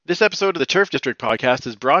This episode of the Turf District podcast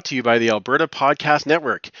is brought to you by the Alberta Podcast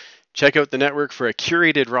Network. Check out the network for a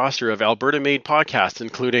curated roster of Alberta-made podcasts,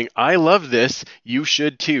 including I Love This, You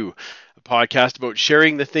Should Too, a podcast about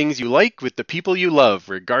sharing the things you like with the people you love,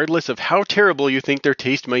 regardless of how terrible you think their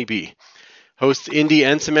taste might be. Hosts Indy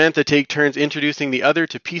and Samantha take turns introducing the other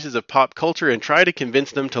to pieces of pop culture and try to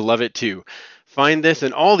convince them to love it too. Find this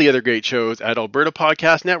and all the other great shows at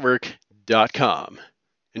albertapodcastnetwork.com.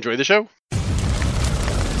 Enjoy the show.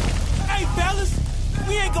 Hey, fellas,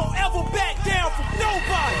 we ain't gonna ever back down from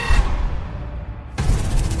nobody.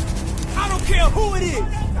 I don't care who it is.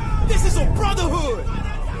 This is a brotherhood.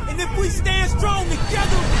 And if we stand strong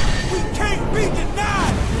together, we can't be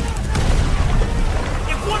denied.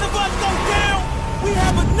 If one of us go down, we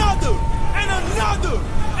have another, and another,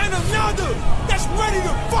 and another that's ready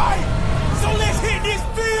to fight. So let's hit this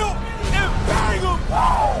field and bang them,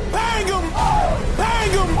 bang them,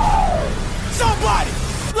 bang them. Somebody,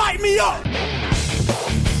 light me up.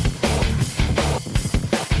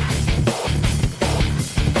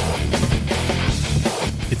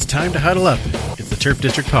 It's time to huddle up. It's the Turf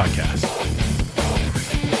District podcast.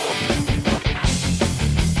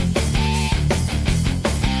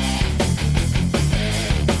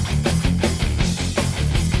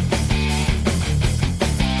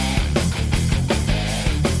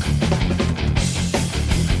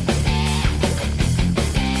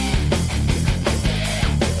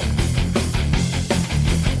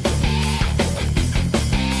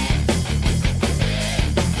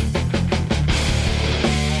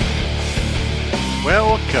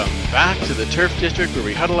 Welcome back to the Turf District, where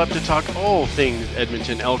we huddle up to talk all things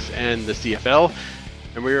Edmonton Elks and the CFL.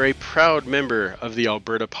 And we are a proud member of the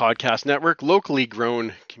Alberta Podcast Network, locally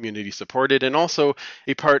grown, community supported, and also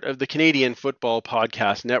a part of the Canadian Football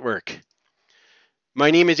Podcast Network. My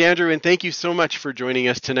name is Andrew, and thank you so much for joining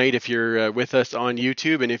us tonight if you're with us on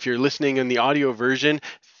YouTube. And if you're listening in the audio version,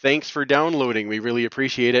 thanks for downloading. We really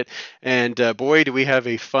appreciate it. And boy, do we have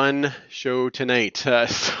a fun show tonight.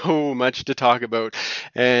 So much to talk about.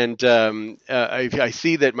 And I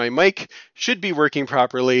see that my mic should be working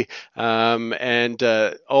properly. And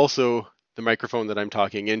also the microphone that I'm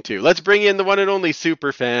talking into. Let's bring in the one and only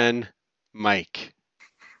superfan, Mike.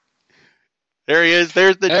 There he is.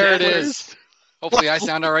 There it is. Hopefully I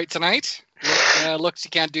sound all right tonight. Looks you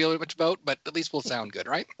can't do much about, but at least we'll sound good,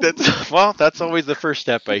 right? That's always the first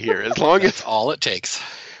step I hear. As long That's all it takes.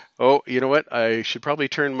 Oh, you know what? I should probably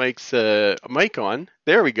turn Mike's mic on.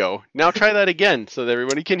 There we go. Now try that again so that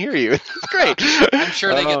everybody can hear you. It's great. I'm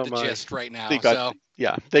sure they get the gist right now. They got the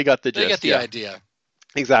gist. They get the idea.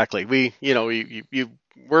 Exactly. You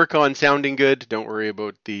work on sounding good. Don't worry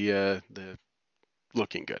about the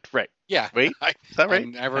looking good. Right. Yeah. Wait, is that right? I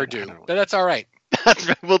never do. But that's all right. That's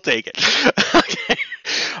right. We'll take it. Okay.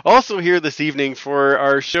 Also here this evening for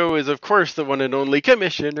our show is, of course, the one and only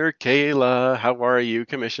Commissioner Kayla. How are you,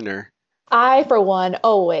 Commissioner? I, for one,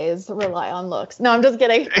 always rely on looks. No, I'm just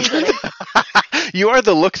kidding. You are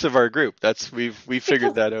the looks of our group. We've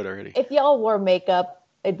figured that out already. If y'all wore makeup,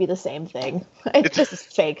 it'd be the same thing. This is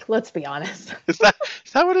fake. Let's be honest. Is that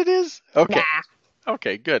what it is? Okay. Nah.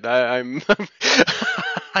 Okay, good. I'm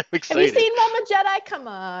I'm excited. Have you seen Mama Jedi? Come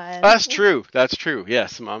on. That's true.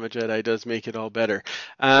 Yes, Mama Jedi does make it all better.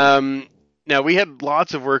 Now, we had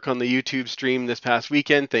lots of work on the YouTube stream this past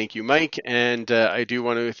weekend. Thank you, Mike. And I do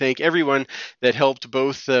want to thank everyone that helped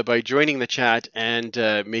both by joining the chat and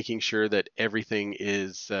making sure that everything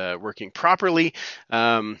is working properly.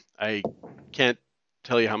 I can't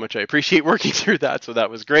tell you how much I appreciate working through that, so that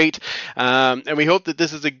was great. And we hope that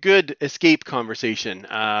this is a good escape conversation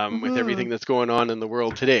with everything that's going on in the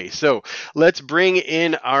world today. So let's bring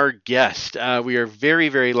in our guest. We are very,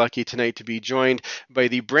 very lucky tonight to be joined by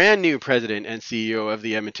the brand new president and CEO of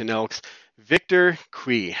the Edmonton Elks, Victor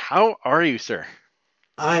Cui. How are you, sir?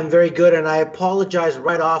 I'm very good, and I apologize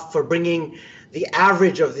right off for bringing the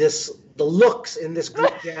average of the looks in this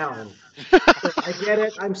group down. I get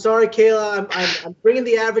it. I'm sorry, Kayla. I'm bringing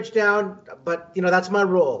the average down, but that's my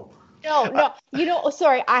role. No.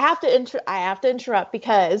 Sorry. I have to interrupt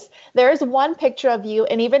because there is one picture of you,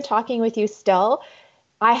 and even talking with you still,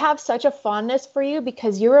 I have such a fondness for you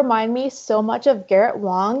because you remind me so much of Garrett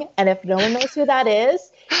Wang. And if no one knows who that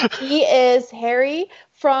is, he is Harry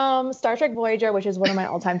from Star Trek Voyager, which is one of my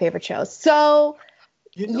all-time favorite shows. So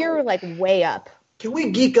you're like way up. Can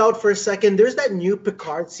we geek out for a second? There's that new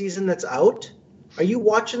Picard season that's out. Are you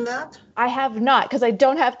watching that? I have not, because I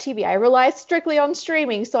don't have TV. I rely strictly on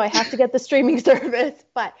streaming, so I have to get the streaming service.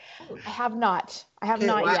 But I have not. I have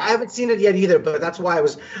not yet. I haven't seen it yet either, but that's why I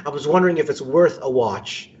was wondering if it's worth a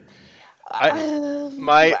watch.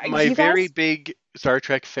 My very big Star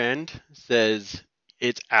Trek fan says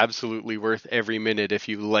it's absolutely worth every minute if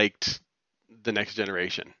you liked The Next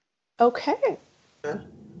Generation. Okay.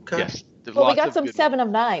 Okay. Yes. Well, we got some 7 of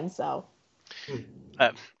 9, so.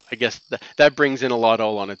 I guess that brings in a lot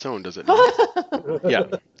all on its own, does it not? Yeah,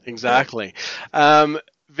 exactly.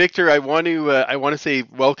 Victor, I want to say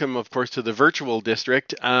welcome, of course, to the virtual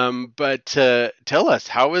district. But tell us,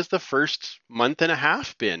 how has the first month and a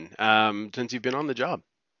half been since you've been on the job?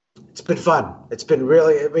 It's been fun. It's been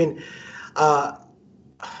really. I mean, I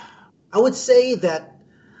would say that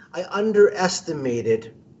I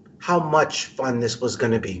underestimated how much fun this was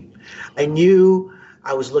going to be. I knew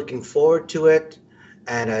I was looking forward to it,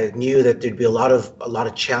 and I knew that there'd be a lot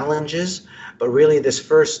of challenges. But really, this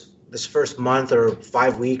first month or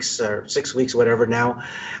 5 weeks or 6 weeks, whatever. Now,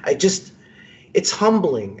 it's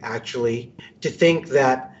humbling actually to think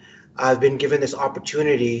that I've been given this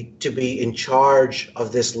opportunity to be in charge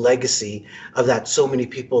of this legacy of that so many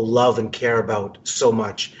people love and care about so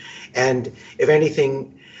much. And if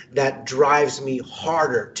anything, that drives me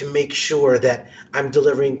harder to make sure that I'm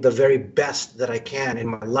delivering the very best that I can in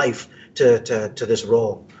my life to this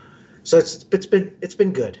role. So it's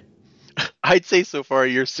been good. I'd say so far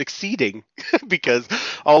you're succeeding because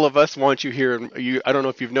all of us want you here. I don't know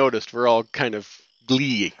if you've noticed, we're all kind of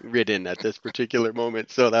glee-ridden at this particular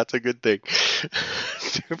moment, so that's a good thing.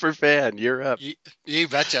 Super fan, you're up. You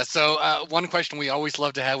betcha. So one question we always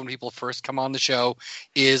love to have when people first come on the show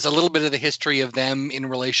is a little bit of the history of them in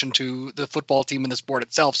relation to the football team and the sport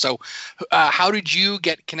itself. So how did you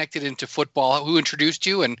get connected into football? Who introduced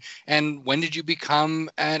you, and when did you become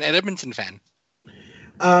an Edmonton fan?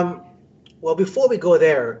 Well, before we go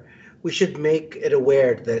there, we should make it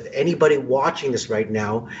aware that anybody watching this right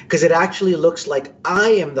now, because it actually looks like I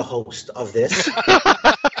am the host of this,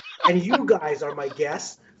 and you guys are my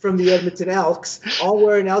guests from the Edmonton Elks, all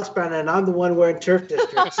wearing Elks brand, and I'm the one wearing Turf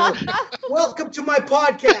District. So, welcome to my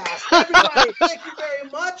podcast, everybody. Thank you very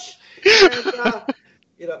much.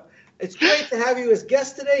 And, it's great to have you as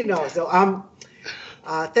guest today. No, so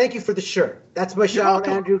thank you for the shirt. That's my shout out.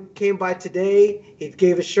 Andrew came by today. He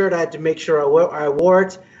gave a shirt. I had to make sure I wore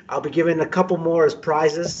it. I'll be giving a couple more as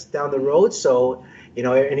prizes down the road. So,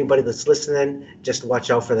 anybody that's listening, just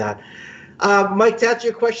watch out for that. Mike, to answer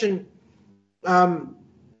your question,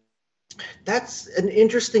 that's an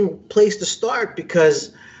interesting place to start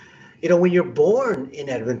because, when you're born in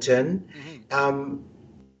Edmonton,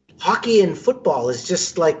 hockey and football is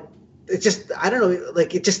just like, I don't know,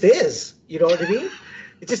 like it just is. You know what I mean?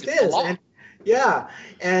 It just is. And yeah.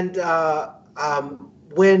 And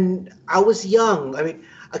when I was young,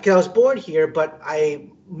 I was born here, but I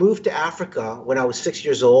moved to Africa when I was 6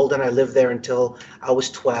 years old, and I lived there until I was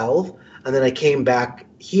 12, and then I came back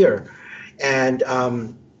here. And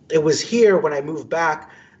it was here when I moved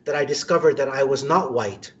back that I discovered that I was not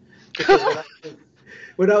white. Because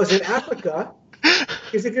when I was in Africa,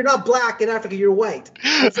 because if you're not black in Africa, you're white.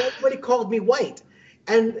 And so everybody called me white.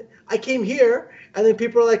 And I came here, and then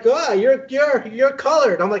people are like, "Oh, you're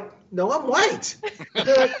colored." I'm like, "No, I'm white."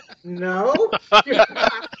 They're like, "No, you're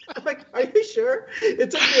not." I'm like, "Are you sure?" It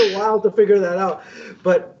took me a while to figure that out.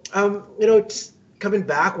 But just coming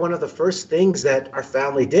back, one of the first things that our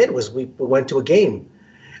family did was we went to a game.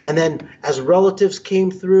 And then as relatives came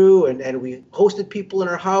through and we hosted people in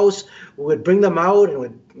our house, we would bring them out and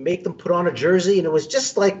would make them put on a jersey. And it was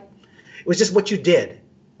just what you did. It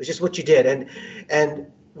was just what you did. And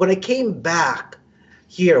when I came back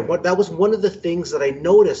here, that was one of the things that I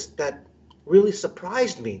noticed that really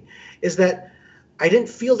surprised me is that I didn't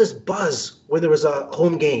feel this buzz when there was a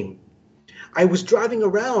home game. I was driving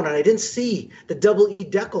around and I didn't see the double E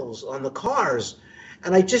decals on the cars.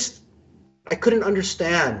 And I couldn't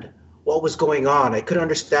understand what was going on. I couldn't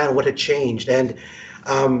understand what had changed. And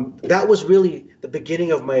that was really the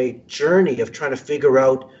beginning of my journey of trying to figure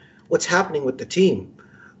out what's happening with the team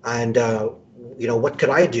and, what could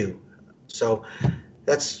I do? So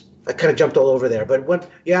I kind of jumped all over there. But when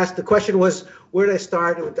you asked, the question was, where did I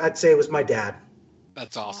start? I'd say it was my dad.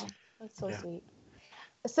 That's awesome. Oh, that's so sweet.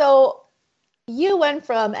 So you went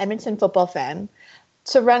from Edmonton football fan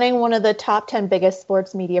to running one of the top 10 biggest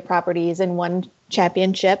sports media properties and won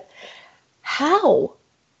championship. How?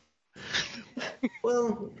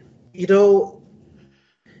 Well,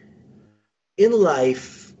 in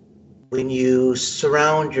life, when you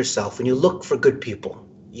surround yourself, when you look for good people,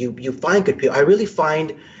 you find good people. I really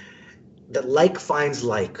find that like finds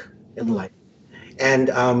like in life. And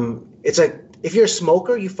it's like, if you're a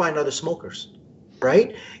smoker, you find other smokers,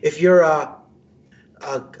 right? If you're a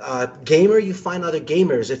gamer, you find other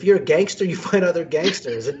gamers. If you're a gangster, you find other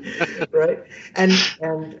gangsters, right?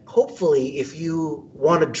 And hopefully, if you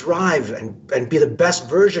want to drive and be the best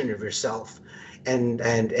version of yourself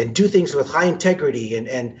and do things with high integrity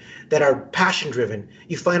and that are passion driven,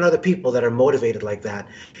 you find other people that are motivated like that.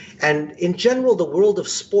 And in general, the world of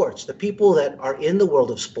sports, the people that are in the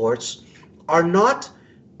world of sports are not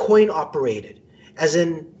coin operated, as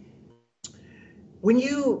in when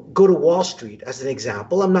you go to Wall Street, as an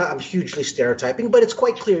example, I'm hugely stereotyping, but it's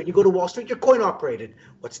quite clear. You go to Wall Street, you're coin operated.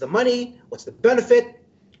 What's the money? What's the benefit?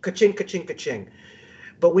 Ka-ching, ka-ching, ka-ching.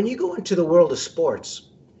 But when you go into the world of sports,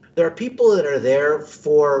 there are people that are there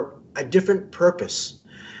for a different purpose.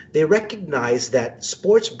 They recognize that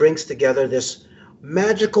sports brings together this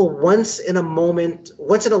magical once in a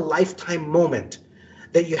lifetime moment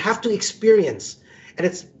that you have to experience. And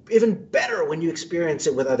it's even better when you experience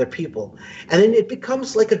it with other people. And then it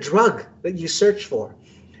becomes like a drug that you search for.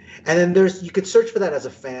 And then you could search for that as a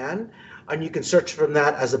fan, and you can search from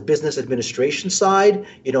that as a business administration side,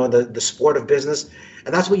 the sport of business.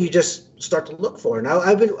 And that's what you just start to look for. Now,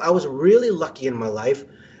 I was really lucky in my life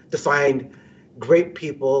to find great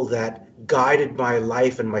people that guided my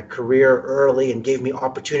life and my career early and gave me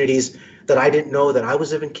opportunities that I didn't know that I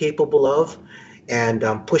was even capable of, and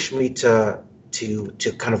pushed me to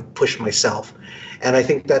kind of push myself. And I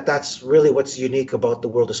think that that's really what's unique about the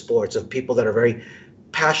world of sports, of people that are very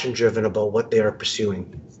passion driven about what they are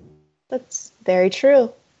pursuing. That's very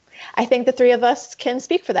true. I think the three of us can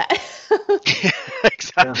speak for that.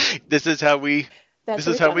 Exactly. Yeah. This is how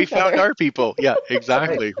we found our people. Yeah,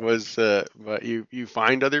 exactly. Was but you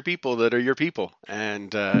find other people that are your people,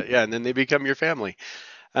 and and then they become your family.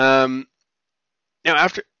 Now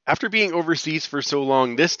after being overseas for so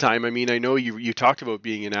long this time, I mean, I know you talked about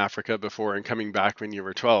being in Africa before and coming back when you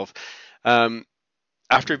were 12.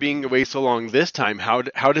 After being away so long this time, how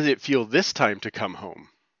does it feel this time to come home?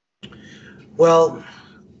 Well,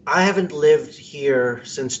 I haven't lived here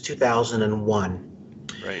since 2001.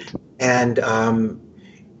 Right. And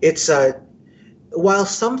it's while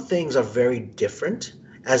some things are very different,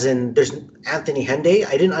 as in there's Anthony Henday.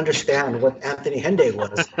 I didn't understand what Anthony Henday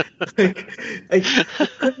was.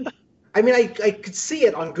 I could see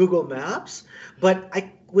it on Google Maps, but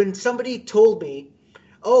when somebody told me,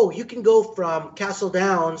 oh, you can go from Castle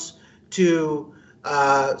Downs to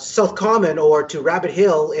South Common or to Rabbit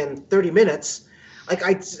Hill in 30 minutes,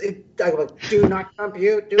 I do not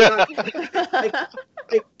compute, do not.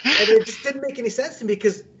 And it just didn't make any sense to me,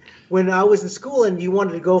 because when I was in school and you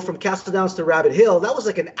wanted to go from Castle Downs to Rabbit Hill, that was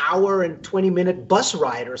like an hour and 20-minute bus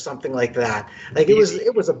ride or something like that.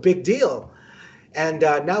 It was a big deal. And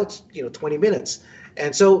now it's 20 minutes.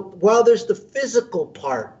 And so while there's the physical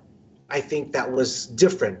part, I think that was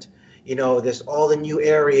different. There's all the new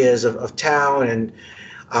areas of town, and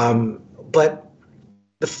but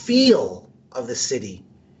the feel of the city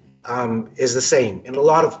is the same in a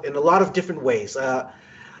lot of different ways.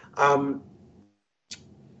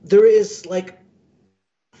 There is how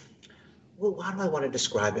do I want to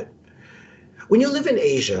describe it? When you live in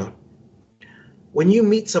Asia, when you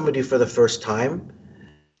meet somebody for the first time,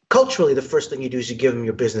 culturally, the first thing you do is you give them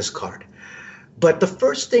your business card. But the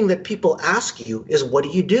first thing that people ask you is, what do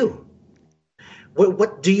you do?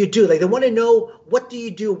 What do you do? They want to know, what do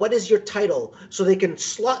you do? What is your title? So they can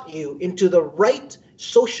slot you into the right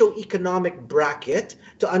socioeconomic bracket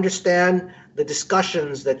to understand the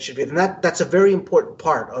discussions that should be. And that's a very important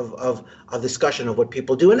part of discussion of what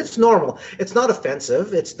people do. And it's normal. It's not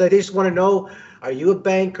offensive. They just want to know, are you a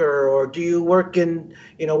banker, or do you work in,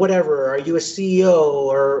 whatever? Are you a CEO,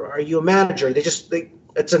 or are you a manager?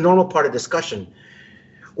 It's a normal part of discussion.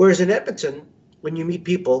 Whereas in Edmonton, when you meet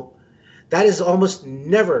people, that is almost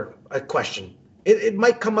never a question. It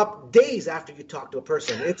might come up days after you talk to a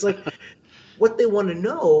person. It's like, what they want to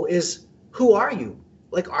know is, who are you?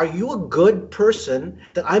 Are you a good person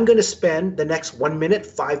that I'm going to spend the next 1 minute,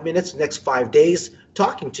 5 minutes, next 5 days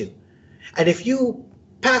talking to? And if you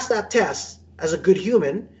pass that test as a good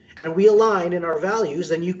human, and we align in our values,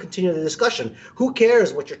 then you continue the discussion. Who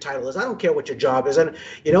cares what your title is? I don't care what your job is. And,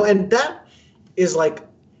 and that is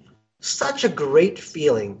such a great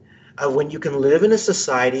feeling of when you can live in a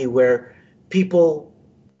society where people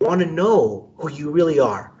want to know who you really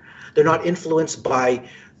are. They're not influenced by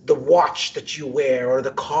the watch that you wear, or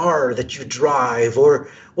the car that you drive, or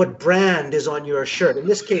what brand is on your shirt. In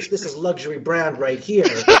this case, this is luxury brand right here.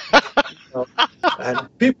 And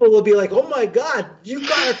people will be like, oh my God, you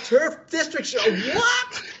got a turf district show.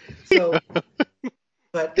 What? So,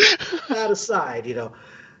 but that aside,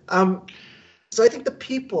 so I think the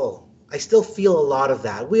people, I still feel a lot of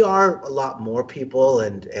that. We are a lot more people,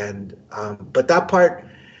 but that part,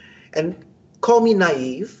 and call me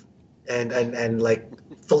naive and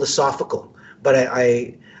philosophical, but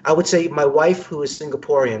I would say my wife, who is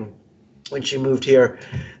Singaporean, when she moved here,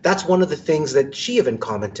 that's one of the things that she even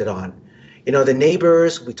commented on. You know, the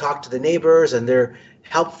neighbors, we talked to the neighbors and they're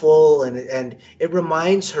helpful, and it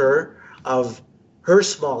reminds her of her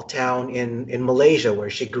small town in Malaysia where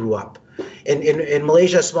she grew up. In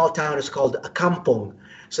Malaysia, a small town is called a kampung.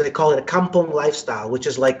 So they call it a kampung lifestyle, which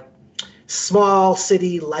is like small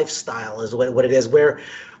city lifestyle is what it is, where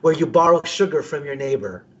you borrow sugar from your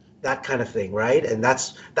neighbor, that kind of thing, right? And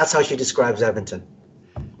that's how she describes Edmonton.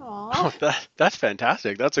 Oh, that's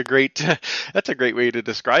fantastic. That's a great way to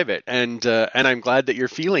describe it. And I'm glad that you're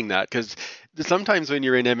feeling that, because sometimes when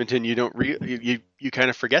you're in Edmonton, you don't you kind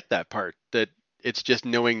of forget that part, that it's just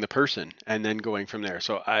knowing the person and then going from there.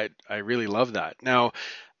 So I really love that. Now,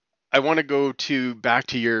 I want to go back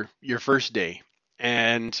to your first day.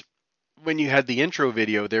 And when you had the intro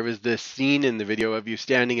video, there was this scene in the video of you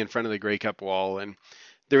standing in front of the Grey Cup wall, and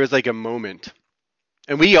there was like a moment.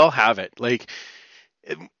 And we all have it. Like,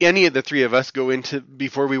 any of the three of us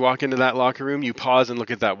before we walk into that locker room, you pause and look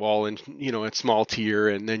at that wall and, you know, a small tear,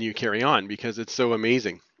 and then you carry on because it's so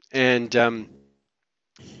amazing. And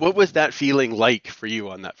what was that feeling like for you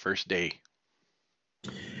on that first day?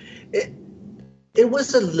 It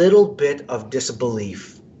was a little bit of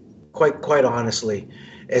disbelief, quite honestly,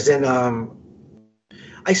 as in,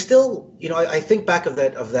 I still, you know, I think back of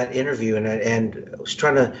that interview, and I was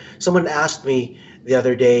someone asked me the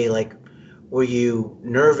other day, like, were you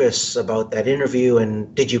nervous about that interview,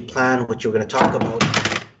 and did you plan what you were going to talk about?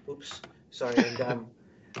 Oops, sorry. And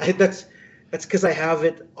that's because I have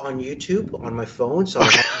it on YouTube on my phone. So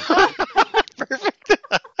perfect.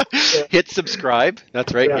 Yeah. Hit subscribe.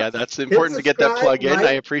 That's right. Yeah, that's important to get that plug in.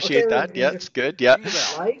 I appreciate that. Yeah, it's good. Yeah.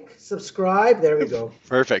 Like, subscribe. There we go.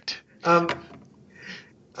 Perfect. And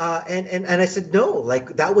I said, no,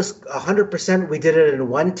 like, that was 100%. We did it in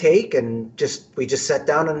one take, and we just sat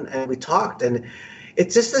down and we talked. And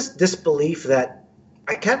it's just this disbelief that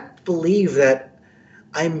I can't believe that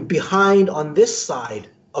I'm behind on this side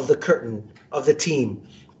of the curtain of the team,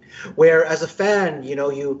 where as a fan, you know,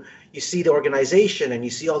 you see the organization and you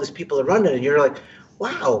see all these people that run it, and you're like,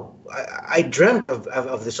 wow, I dreamt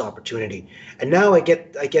of this opportunity, and now I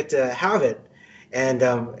get to have it. And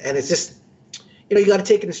it's just, you know, you got to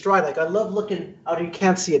take it in stride. Like, I love looking out. You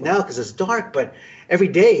can't see it now because it's dark, but every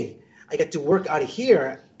day I get to work out of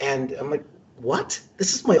here, and I'm like, what?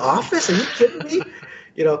 This is my office? Are you kidding me?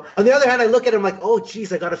 You know. On the other hand, I look at it, I'm like, oh,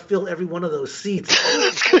 geez, I got to fill every one of those seats.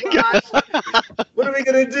 Oh, gosh. What are we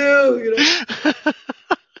gonna do? You know.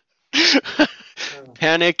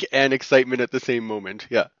 Panic and excitement at the same moment.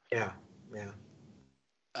 Yeah. Yeah.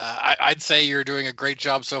 I'd say you're doing a great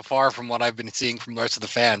job so far from what I've been seeing from the rest of the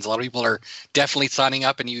fans. A lot of people are definitely signing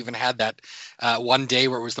up, and you even had that one day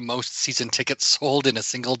where it was the most season tickets sold in a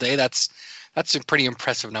single day. That's some pretty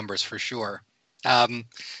impressive numbers for sure.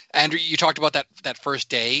 Andrew, you talked about that first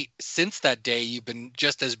day. Since that day, you've been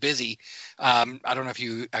just as busy. I don't know if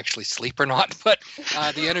you actually sleep or not, but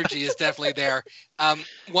the energy is definitely there.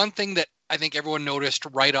 One thing that I think everyone noticed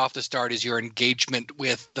right off the start is your engagement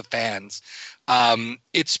with the fans.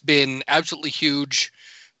 It's been absolutely huge,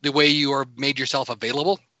 the way you are made yourself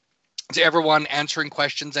available to everyone, answering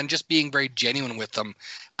questions and just being very genuine with them.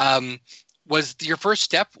 Was your first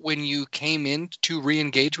step when you came in to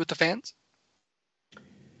re-engage with the fans?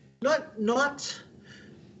 Not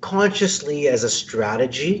consciously as a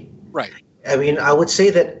strategy. Right. I mean, I would say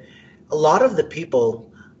that a lot of the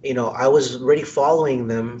people, you know, I was already following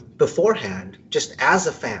them beforehand, just as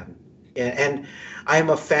a fan. And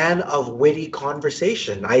I'm a fan of witty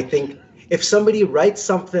conversation. I think if somebody writes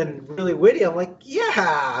something really witty, I'm like,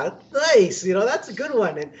 yeah, nice. You know, that's a good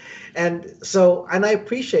one. And I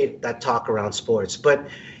appreciate that talk around sports. But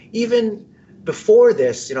even before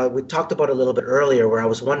this, you know, we talked about it a little bit earlier, where I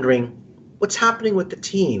was wondering what's happening with the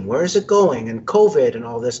team, where is it going, and COVID and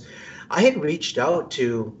all this. I had reached out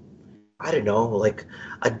to, I don't know, like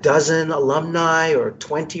a dozen alumni or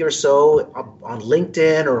 20 or so on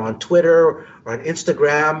LinkedIn or on Twitter or on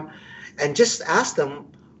Instagram, and just asked them,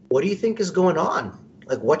 what do you think is going on?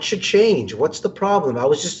 Like, what should change? What's the problem? I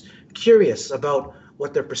was just curious about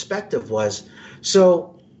what their perspective was.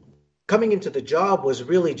 So coming into the job was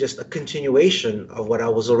really just a continuation of what I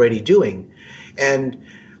was already doing. And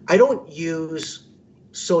I don't use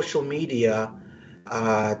social media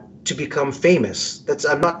to become famous.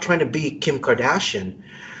 I'm not trying to be Kim Kardashian.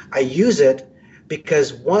 I use it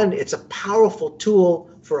because, one, it's a powerful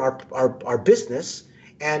tool for our business,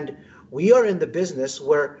 and we are in the business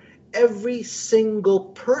where every single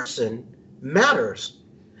person matters,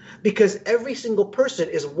 because every single person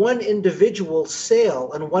is one individual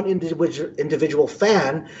sale and one individual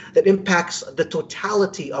fan that impacts the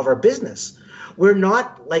totality of our business. We're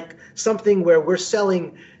not like something where we're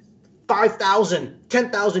selling 5,000,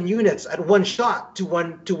 10,000 units at one shot to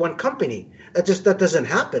one company. That doesn't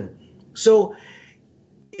happen. So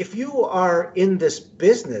if you are in this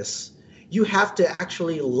business, you have to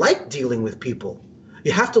actually like dealing with people.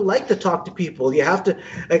 You have to like to talk to people. You have to,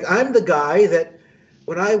 like, I'm the guy that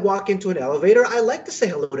when I walk into an elevator, I like to say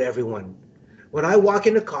hello to everyone. When I walk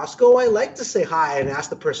into Costco, I like to say hi and ask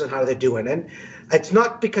the person how they're doing. And it's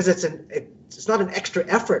not because it's not an extra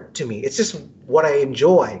effort to me. It's just what I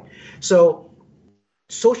enjoy. So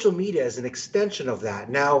social media is an extension of that.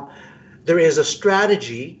 Now, there is a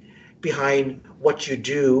strategy behind what you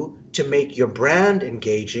do to make your brand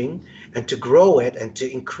engaging and to grow it and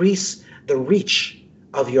to increase the reach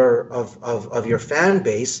of your fan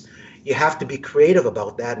base. You have to be creative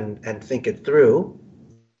about that and think it through.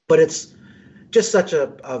 But it's just such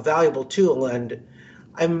a valuable tool. And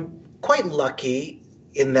I'm quite lucky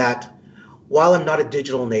in that while I'm not a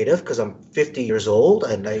digital native, because I'm 50 years old,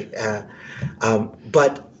 and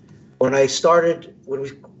but when I started,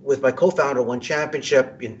 with my co-founder, won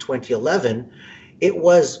championship in 2011, it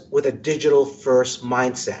was with a digital first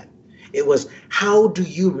mindset. It was, how do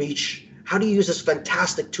you use this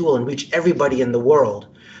fantastic tool and reach everybody in the world?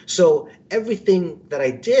 So everything that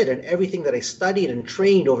I did and everything that I studied and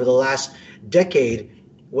trained over the last decade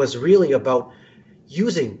was really about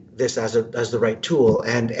using this as the right tool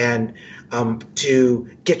and to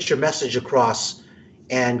get your message across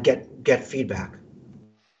and get feedback.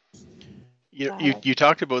 You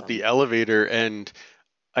talked about the elevator, and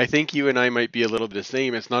I think you and I might be a little bit the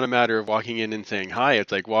same. It's not a matter of walking in and saying hi.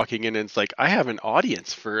 It's like walking in and it's like, I have an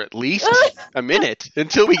audience for at least a minute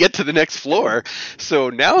until we get to the next floor. So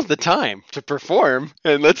now's the time to perform,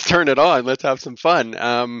 and let's turn it on. Let's have some fun.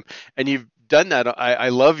 And you've done that. I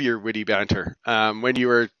love your witty banter. When you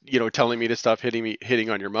were, telling me to stop hitting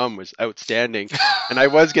on your mom was outstanding. And I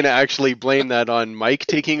was going to actually blame that on Mike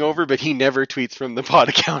taking over, but he never tweets from the pod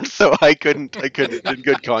account, so I couldn't in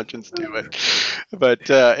good conscience do it. But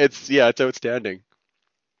it's outstanding.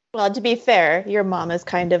 Well, to be fair, your mom is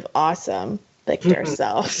kind of awesome, like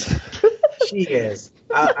yourself. She is.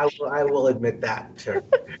 I will admit that. Sure.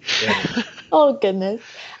 Yeah. Oh, goodness.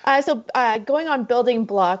 So going on building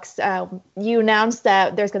blocks, you announced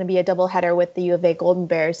that there's going to be a doubleheader with the U of A Golden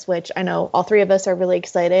Bears, which I know all three of us are really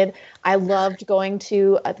excited. I loved going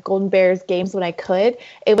to the Golden Bears games when I could.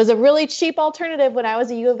 It was a really cheap alternative when I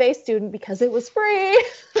was a U of A student because it was free.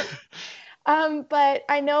 But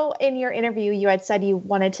I know in your interview you had said you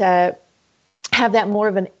wanted to have that more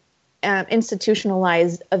of an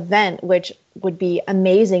institutionalized event, which would be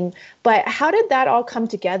amazing. But how did that all come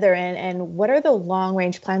together, and what are the long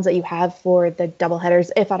range plans that you have for the doubleheaders,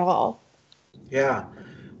 if at all? Yeah,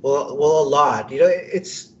 well, a lot.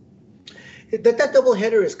 It's that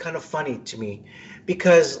doubleheader is kind of funny to me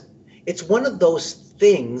because it's one of those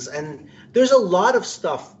things, and there's a lot of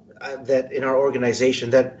stuff that in our organization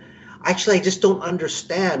that actually I just don't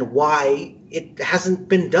understand why it hasn't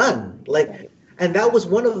been done. And that was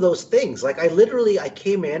one of those things. Like I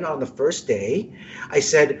came in on the first day. I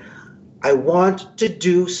said, I want to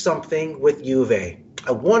do something with U of A.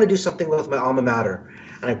 I want to do something with my alma mater.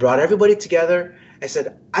 And I brought everybody together. I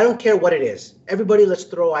said, I don't care what it is. Everybody, let's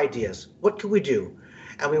throw ideas. What can we do?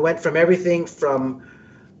 And we went from everything from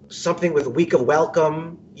something with a week of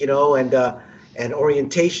welcome, and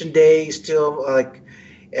orientation days to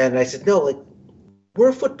and I said, no, we're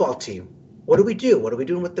a football team. What do we do? What are we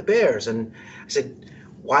doing with the Bears? And I said,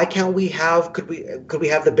 why can't we could we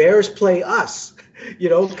have the Bears play us?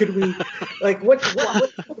 Could we,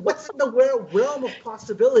 what's in the realm of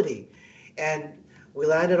possibility? And we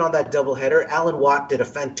landed on that doubleheader. Alan Watt did a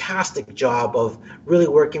fantastic job of really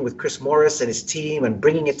working with Chris Morris and his team and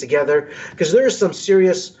bringing it together, because there is some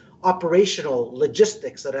serious operational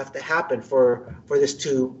logistics that have to happen for this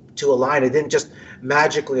to align. It didn't just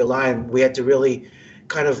magically align. We had to really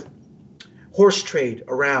kind of horse trade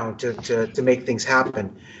around to make things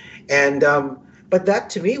happen. And but that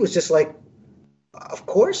to me was just like, of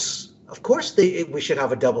course we should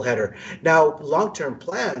have a doubleheader. Now, long-term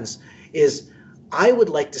plans is I would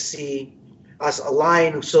like to see us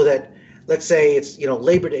align so that, let's say it's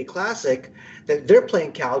Labor Day Classic, that they're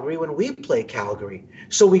playing Calgary when we play Calgary.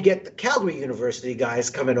 So we get the Calgary University guys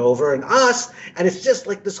coming over and us, and it's just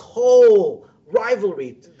like this whole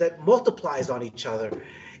rivalry that multiplies on each other.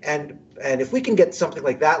 And if we can get something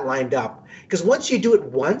like that lined up, because once you do it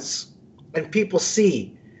once and people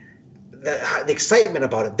see the excitement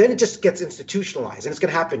about it, then it just gets institutionalized, and it's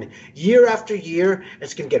going to happen year after year, and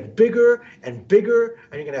it's going to get bigger and bigger,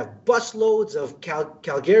 and you're going to have busloads of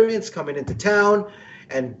Calgarians coming into town,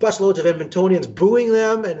 and busloads of Edmontonians booing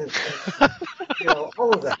them, and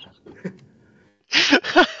all of that.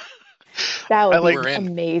 That would I be like-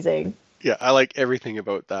 amazing. Yeah, I like everything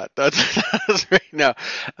about that. That's right now.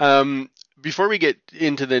 Before we get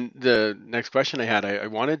into the next question I had, I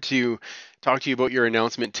wanted to talk to you about your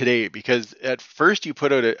announcement today, because at first you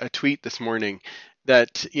put out a tweet this morning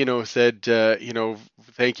that said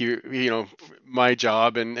thank you, my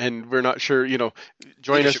job, and we're not sure,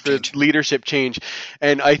 join us for leadership change,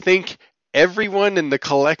 and I think everyone in the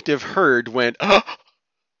collective herd went, oh,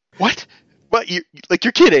 what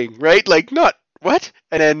you're kidding, right? Like, not what?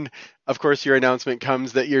 And then of course your announcement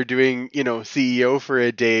comes that you're doing CEO for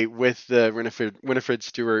a day with the Winifred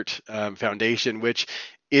Stewart Foundation, which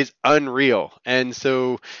is unreal. And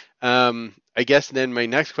so I guess then my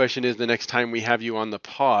next question is, the next time we have you on the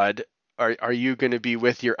pod, are you going to be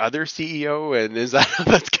with your other CEO, and is that how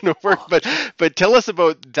that's going to work? But tell us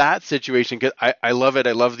about that situation, because I love it.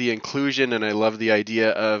 I love the inclusion, and I love the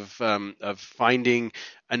idea of finding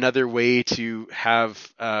another way to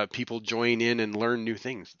have people join in and learn new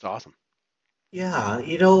things. It's awesome. Yeah,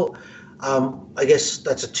 I guess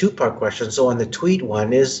that's a two-part question. So on the tweet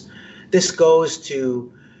one this goes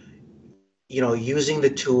to using the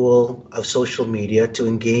tool of social media to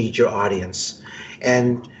engage your audience.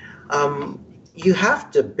 And you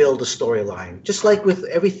have to build a storyline, just like with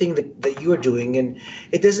everything that you are doing. And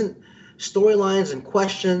it doesn't, storylines and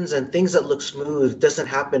questions and things that look smooth doesn't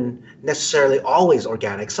happen necessarily always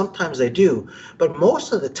organic. Sometimes they do, but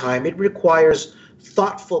most of the time it requires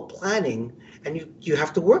thoughtful planning, and you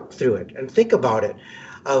have to work through it and think about it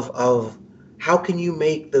of how can you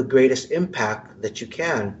make the greatest impact that you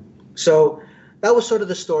can. So that was sort of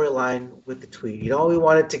the storyline with the tweet. We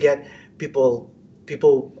wanted to get people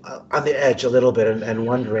on the edge a little bit and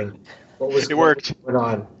wondering what was going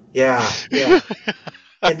on. Yeah.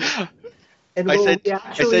 And I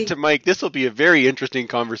said to Mike, this will be a very interesting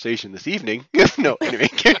conversation this evening. No, anyway.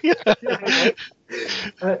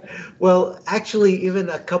 Well, actually, even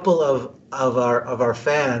a couple of our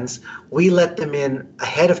fans, we let them in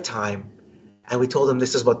ahead of time, and we told them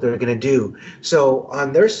this is what they're going to do. So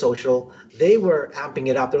on their social, they were amping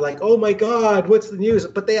it up. They're like, "Oh my God, what's the news?"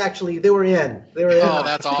 But they were in. Oh,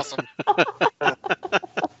 that's awesome.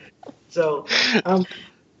 So,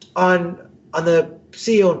 on the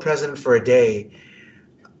CEO and president for a day,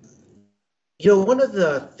 one of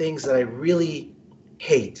the things that I really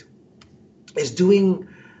hate is doing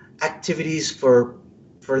activities for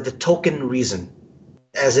the token reason.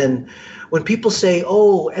 As in, when people say,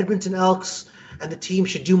 "Oh, Edmonton Elks and the team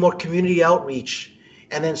should do more community outreach,"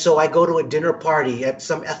 and then so I go to a dinner party at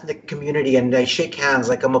some ethnic community and I shake hands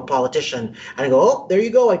like I'm a politician, and I go, "Oh, there you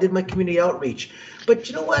go, I did my community outreach." But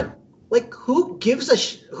you know what? Like, who gives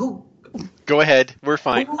a who? Go ahead, we're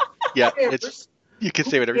fine. Yeah, cares? You can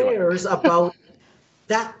say whatever you want. Who cares about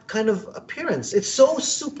that kind of appearance? It's so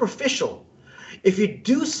superficial. If you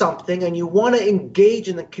do something and you want to engage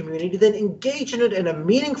in the community, then engage in it in a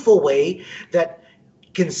meaningful way that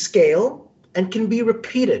can scale and can be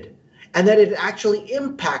repeated, and that it actually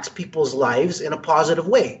impacts people's lives in a positive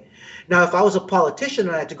way. Now, if I was a politician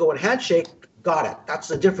and I had to go and handshake, got it.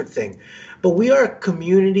 That's a different thing. But we are a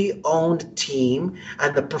community-owned team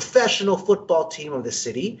and the professional football team of the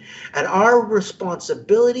city, and our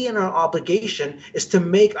responsibility and our obligation is to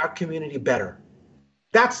make our community better.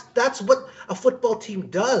 That's what a football team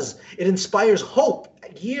does. It inspires hope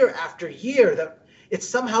year after year that it's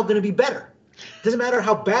somehow going to be better. It doesn't matter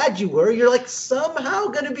how bad you were, you're like somehow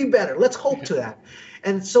going to be better. Let's hope to that.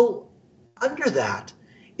 And so under that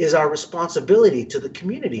is our responsibility to the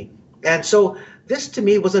community. And so this to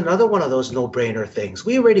me was another one of those no-brainer things.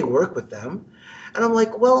 We already work with them. And I'm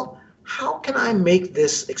like, well, how can I make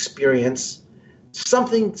this experience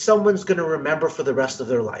something someone's going to remember for the rest of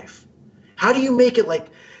their life? How do you make it like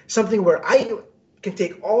something where I can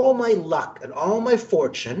take all my luck and all my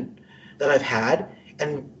fortune that I've had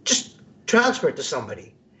and just transfer it to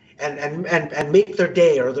somebody and make their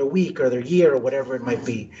day or their week or their year or whatever it might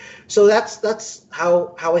be? So that's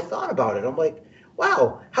how I thought about it. I'm like,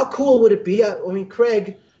 wow, how cool would it be? I mean,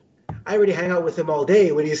 Craig, I already hang out with him all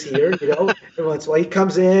day when he's here, Every once in a while he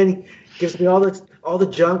comes in, he gives me all the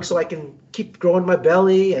junk so I can keep growing my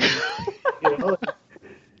belly, and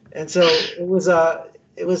and so it was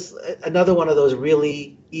another one of those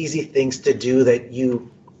really easy things to do that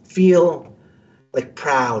you feel like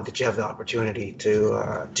proud that you have the opportunity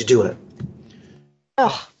to do it.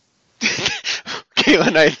 Oh. Kayla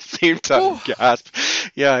and I at the same time gasp.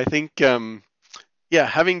 Yeah, I think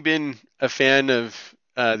having been a fan of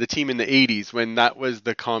the team in the 80s when that was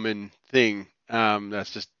the common thing,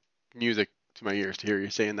 that's just music to my ears to hear you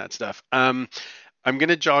saying that stuff. I'm going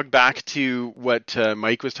to jog back to what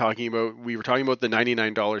Mike was talking about. We were talking about the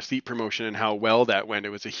 $99 seat promotion and how well that went. It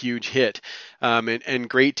was a huge hit, and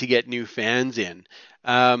great to get new fans in.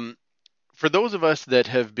 For those of us that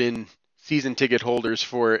have been season ticket holders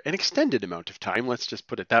for an extended amount of time, let's just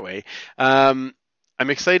put it that way, I'm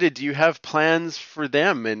excited. Do you have plans for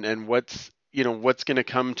them, and what's going to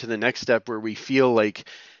come to the next step where we feel like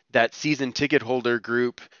that season ticket holder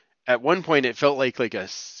group? At one point, it felt like a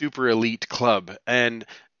super elite club, and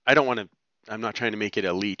I'm not trying to make it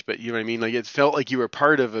elite, but you know what I mean? Like, it felt like you were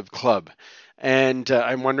part of a club. And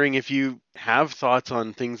I'm wondering if you have thoughts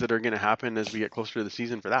on things that are going to happen as we get closer to the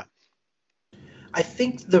season for that. I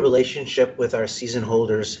think the relationship with our season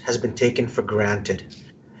holders has been taken for granted.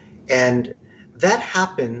 And that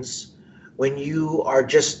happens when you are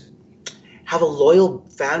have a loyal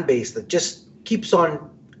fan base that just keeps on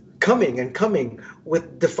coming and coming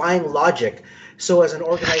with defying logic. So as an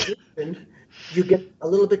organization, you get a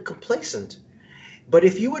little bit complacent. But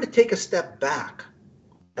if you were to take a step back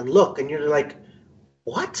and look, and you're like,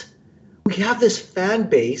 what? We have this fan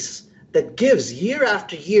base that gives year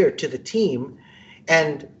after year to the team,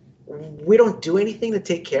 and we don't do anything to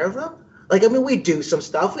take care of them? Like, I mean, we do some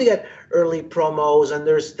stuff. We get early promos, and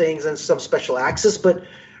there's things and some special access, but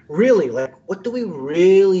really, like, what do we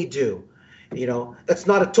really do? You know, that's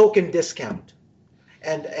not a token discount.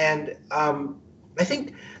 And I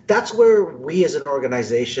think that's where we as an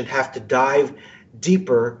organization have to dive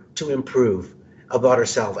deeper to improve about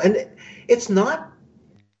ourselves. And it's not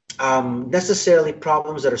necessarily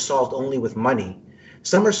problems that are solved only with money.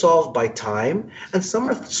 Some are solved by time, and some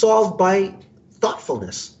are solved by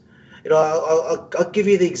thoughtfulness. You know, I'll give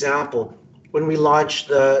you the example when we launched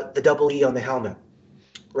the double E on the helmet,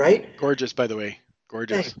 right? Gorgeous, by the way.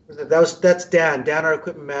 Gorgeous. That's Dan. Dan, our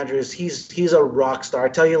equipment manager, he's a rock star. I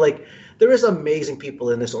tell you, like, there is amazing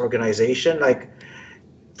people in this organization. Like,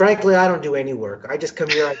 frankly, I don't do any work. I just come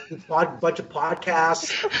here, I do a bunch of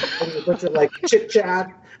podcasts, and a bunch of like chit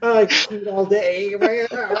chat. I tweet all day.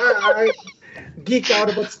 Geek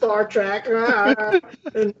out about Star Trek,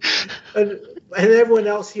 and everyone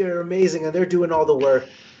else here are amazing, and they're doing all the work.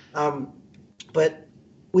 But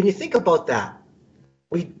when you think about that,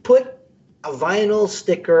 we put a vinyl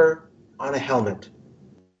sticker on a helmet.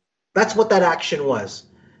 That's what that action was.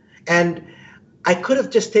 And I could have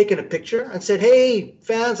just taken a picture and said, hey,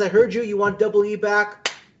 fans, I heard you. You want double E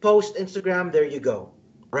back? Post, Instagram, there you go,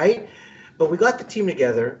 right? But we got the team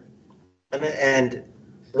together, and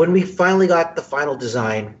when we finally got the final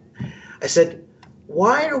design, I said,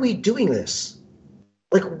 why are we doing this?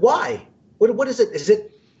 Like, why? What is it? Is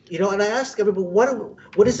it, you know, and I asked everybody,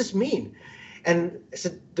 what does this mean? And I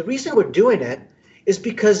said, the reason we're doing it is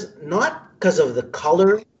not because of the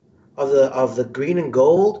color of the green and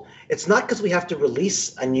gold. It's not because we have to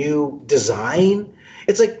release a new design.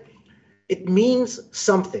 It's like, it means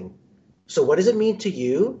something. So what does it mean to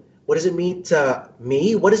you? What does it mean to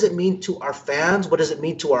me? What does it mean to our fans? What does it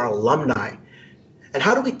mean to our alumni? And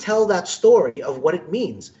how do we tell that story of what it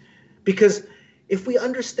means? Because if we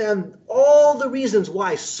understand all the reasons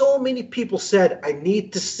why so many people said, I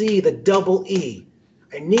need to see the double E.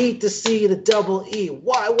 I need to see the double E.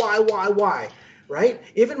 Why? Right?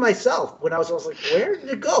 Even myself, when I was like, where did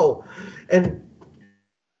it go? And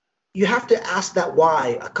you have to ask that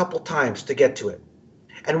why a couple times to get to it.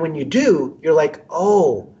 And when you do, you're like,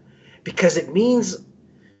 oh, because it means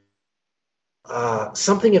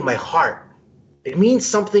something in my heart. It means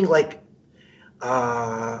something like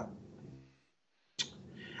a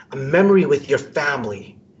memory with your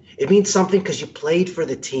family. It means something because you played for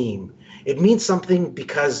the team. It means something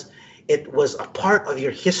because it was a part of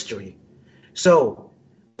your history. So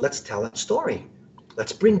let's tell that story.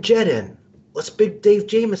 Let's bring Jed in. Let's bring Dave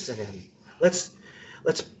Jameson in. Let's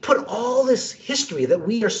put all this history that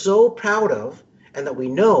we are so proud of and that we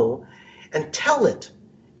know and tell it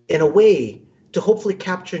in a way to hopefully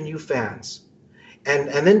capture new fans. And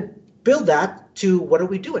then build that to what are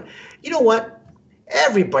we doing? You know what?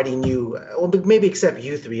 Everybody knew, well, maybe except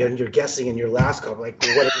you three, and you're guessing in your last call, like,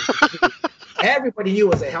 what? Everybody knew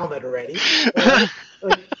it was a helmet already.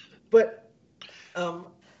 But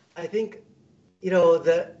I think, you know,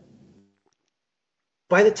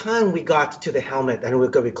 by the time we got to the helmet and we were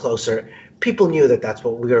going to be closer, people knew that that's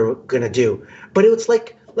what we were going to do. But it was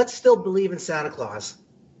like, let's still believe in Santa Claus.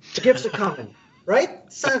 The gifts are coming, right?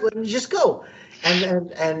 Santa Claus, you just go.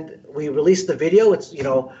 And we released the video. It's, you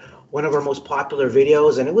know, one of our most popular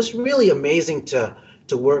videos, and it was really amazing to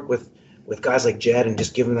work with guys like Jed and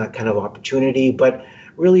just give them that kind of opportunity, but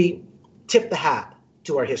really tip the hat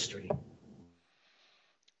to our history.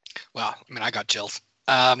 Wow, I mean, I got chills.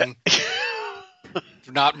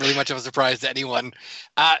 Not really much of a surprise to anyone.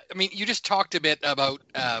 I mean, you just talked a bit about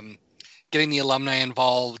getting the alumni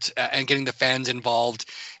involved and getting the fans involved.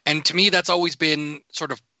 And to me, that's always been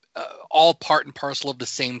sort of all part and parcel of the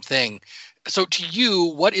same thing. So to you,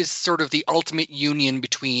 what is sort of the ultimate union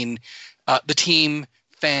between the team,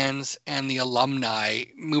 fans, and the alumni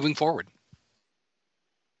moving forward?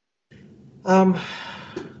 I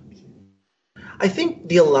think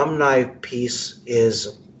the alumni piece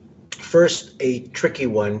is first a tricky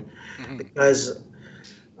one because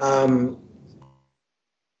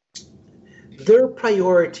their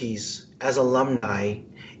priorities as alumni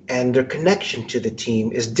and their connection to the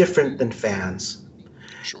team is different than fans.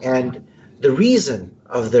 Sure. And the reason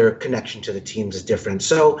of their connection to the teams is different.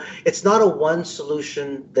 So it's not a one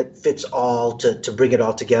solution that fits all to bring it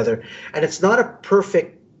all together. And it's not a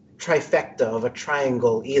perfect trifecta of a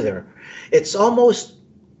triangle either. It's almost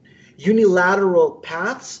unilateral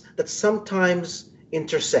paths that sometimes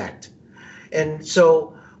intersect. And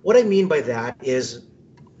so what I mean by that is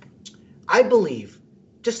I believe,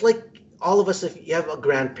 just like all of us, if you have a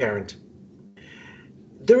grandparent,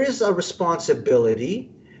 there is a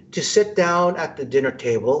responsibility to sit down at the dinner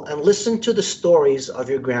table and listen to the stories of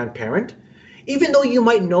your grandparent, even though you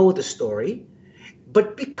might know the story,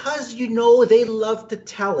 but because you know they love to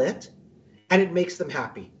tell it and it makes them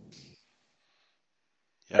happy.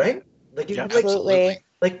 Yeah. Right? Like you, Yeah. Absolutely.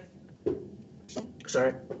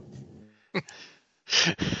 Sorry.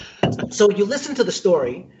 So you listen to the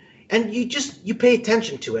story and you pay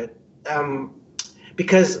attention to it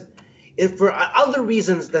because if for other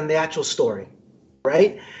reasons than the actual story,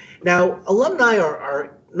 right? Now, alumni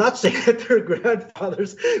are not saying that they're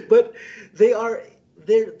grandfathers, but they are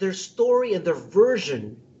their story and their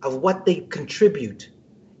version of what they contribute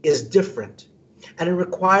is different, and it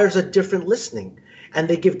requires a different listening, and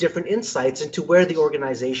they give different insights into where the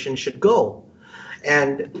organization should go,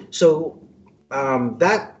 and so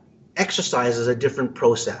that exercise is a different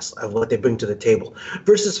process of what they bring to the table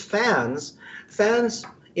versus fans,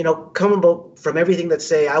 come about from everything that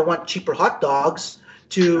say, I want cheaper hot dogs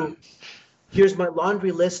to here's my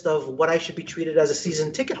laundry list of what I should be treated as a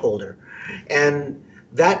season ticket holder. And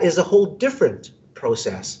that is a whole different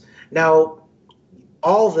process. Now,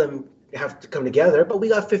 all of them have to come together, but we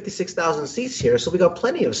got 56,000 seats here, so we got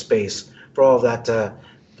plenty of space for all that to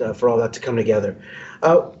come together.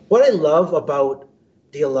 What I love about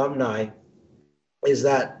the alumni is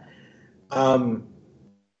that when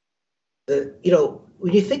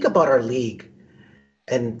you think about our league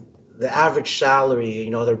and the average salary,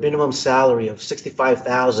 their minimum salary of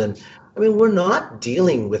 $65,000, I mean, we're not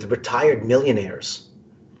dealing with retired millionaires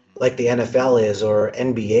like the NFL is or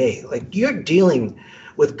NBA. Like, you're dealing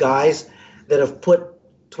with guys that have put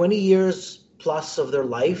 20 years plus of their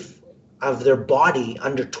life, of their body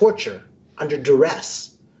under torture, under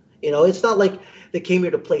duress. It's not like they came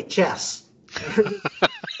here to play chess.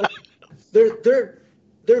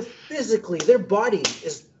 They're physically, their body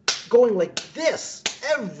is going like this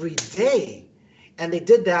every day, and they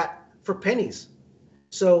did that for pennies.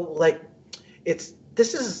 So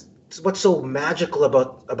this is what's so magical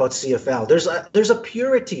about CFL. There's a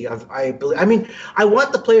purity of, I believe. I mean, I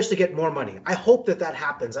want the players to get more money. I hope that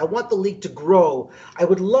happens. I want the league to grow. I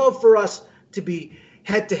would love for us to be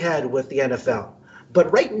head to head with the NFL.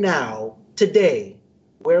 But right now, today,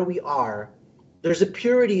 where we are, there's a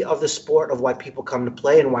purity of the sport of why people come to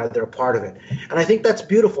play and why they're a part of it. And I think that's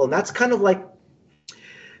beautiful. And that's kind of like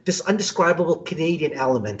this undescribable Canadian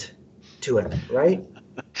element to it, right?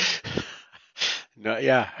 No,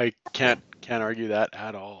 yeah, I can't argue that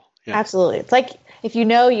at all. Yeah. Absolutely. It's like, if you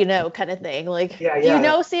know kind of thing. Like, Yeah. you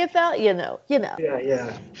know CFL, you know.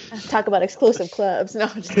 Yeah. Talk about exclusive clubs. No,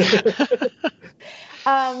 I'm just kidding.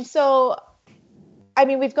 So, I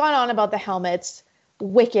mean, we've gone on about the helmets.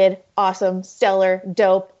 Wicked, awesome, stellar,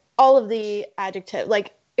 dope, all of the adjectives.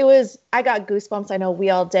 Like, I got goosebumps. I know we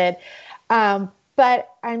all did. But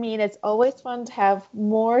I mean, it's always fun to have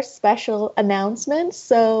more special announcements.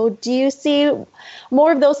 So do you see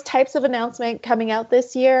more of those types of announcements coming out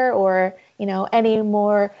this year, or, any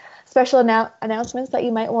more special announcements that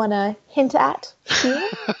you might want to hint at here?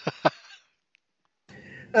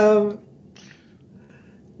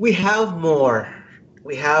 We have more.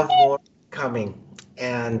 We have more coming.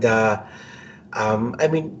 And, I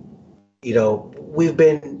mean, we've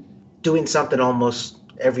been doing something almost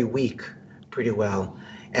every week pretty well,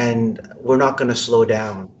 and we're not going to slow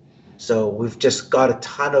down. So we've just got a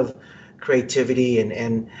ton of creativity.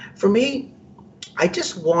 And for me, I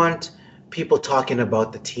just want people talking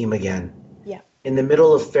about the team again. Yeah. In the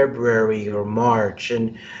middle of February or March.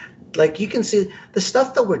 And like you can see the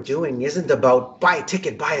stuff that we're doing isn't about buy a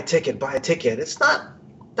ticket, buy a ticket, buy a ticket. It's not.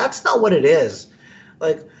 That's not what it is.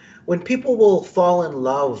 Like when people will fall in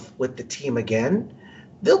love with the team again,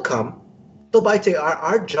 they'll come. They'll buy ticket.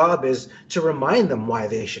 Our job is to remind them why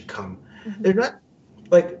they should come. Mm-hmm. They're not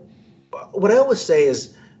like what I always say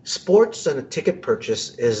is sports and a ticket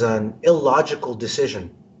purchase is an illogical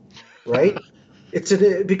decision, right?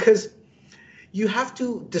 Because you have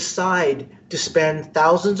to decide to spend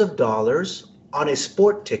thousands of dollars on a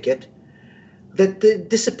sport ticket that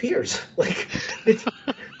disappears. Like, the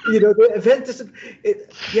event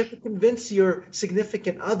you have to convince your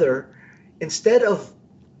significant other, instead of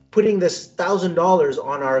putting this $1,000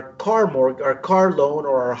 on our car loan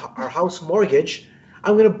or our house mortgage,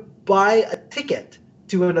 I'm going to buy a ticket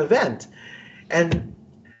to an event. And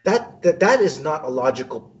that is not a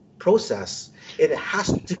logical process. It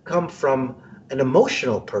has to come from an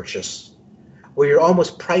emotional purchase where you're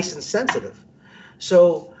almost price insensitive.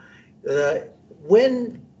 So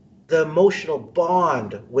when the emotional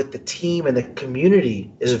bond with the team and the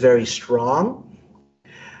community is very strong,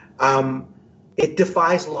 it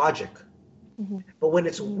defies logic. Mm-hmm. But when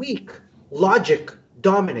it's weak, logic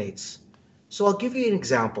dominates. So I'll give you an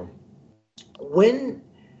example. When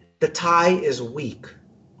the tie is weak,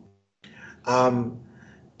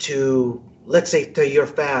 let's say to your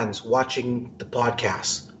fans watching the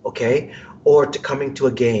podcast, okay, or to coming to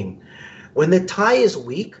a game, when the tie is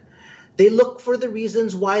weak, they look for the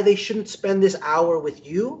reasons why they shouldn't spend this hour with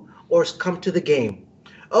you or come to the game.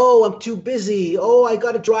 Oh, I'm too busy. Oh, I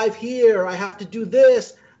got to drive here. I have to do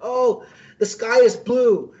this. Oh, the sky is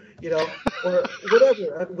blue, or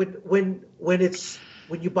whatever. When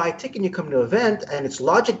you buy a ticket and you come to an event and it's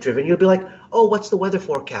logic driven, you'll be like, oh, what's the weather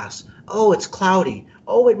forecast? Oh, it's cloudy.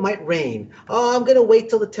 Oh, it might rain. Oh, I'm going to wait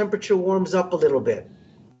till the temperature warms up a little bit.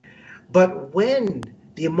 But when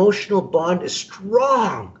the emotional bond is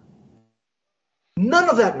strong, none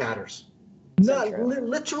of that matters.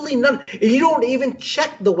 Literally none. You don't even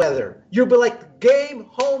check the weather. You'll be like,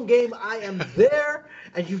 home game, I am there.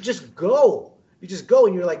 And you just go. You just go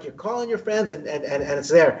and you're calling your friends and it's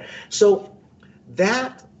there. So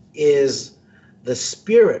that is the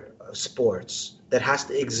spirit of sports that has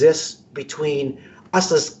to exist between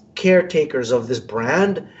us as caretakers of this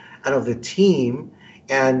brand and of the team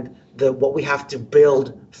and what we have to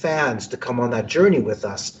build fans to come on that journey with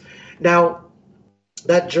us. Now,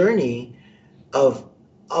 that journey of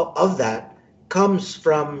that comes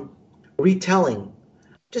from retelling,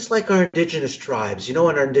 just like our indigenous tribes, and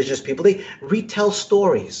our indigenous people, they retell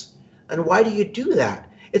stories. And why do you do that?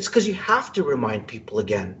 It's because you have to remind people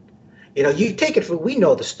again. You take it we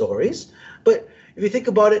know the stories, but if you think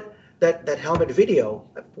about it, that helmet video,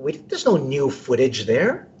 there's no new footage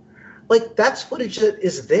there. Like, that's footage that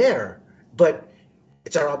is there, but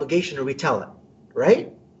it's our obligation to retell it,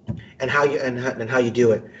 right? And how you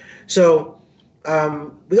do it. So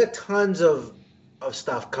we got tons of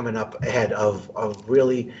stuff coming up ahead of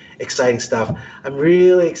really exciting stuff. I'm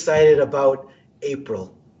really excited about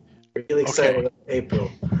April. Really excited about April.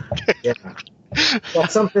 Yeah.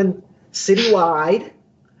 Got something citywide,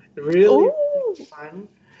 really fun,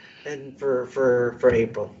 and for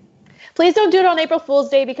April. Please don't do it on April Fool's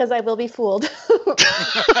Day because I will be fooled. April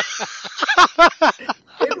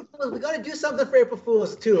Fools, we got to do something for April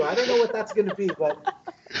Fools too. I don't know what that's going to be, but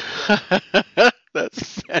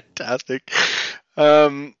that's fantastic.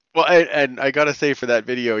 Well, I got to say, for that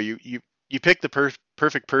video, you picked the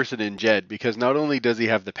perfect person in Jed, because not only does he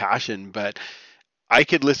have the passion, but I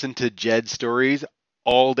could listen to Jed's stories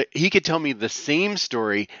all day. He could tell me the same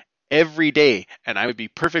story every day, and I would be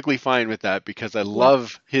perfectly fine with that, because I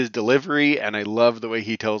love his delivery and I love the way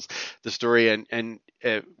he tells the story. And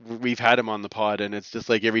we've had him on the pod, and it's just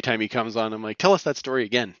like every time he comes on, I'm like, tell us that story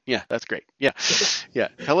again. Yeah, that's great. Yeah.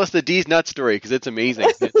 Tell us the D's Nuts story, because it's amazing.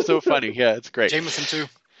 It's so funny. Yeah, it's great. Jameson too.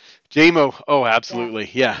 JMO, oh, absolutely.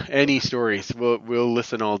 Yeah, any stories. We'll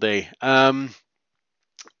listen all day.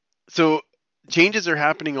 So changes are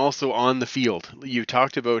happening also on the field. You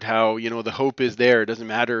talked about how, the hope is there. It doesn't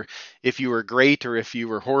matter if you were great or if you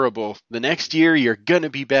were horrible. The next year, you're going to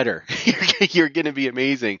be better. You're going to be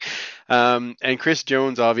amazing. And Chris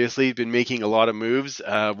Jones, obviously, has been making a lot of moves.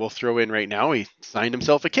 We'll throw in right now, he signed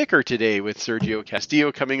himself a kicker today with Sergio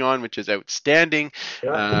Castillo coming on, which is outstanding.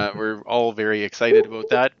 We're all very excited about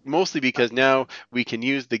that, mostly because now we can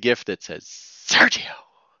use the GIF that says, Sergio.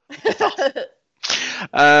 That's awesome.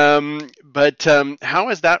 But how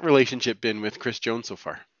has that relationship been with Chris Jones so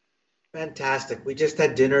far? Fantastic. We just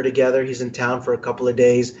had dinner together. He's in town for a couple of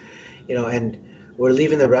days, and we're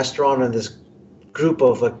leaving the restaurant, and this group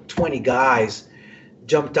of 20 guys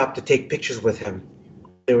jumped up to take pictures with him.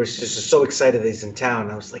 they were just so excited that he's in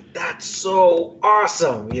town. I was like, that's so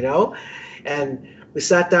awesome, you know? And we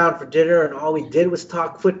sat down for dinner, and all we did was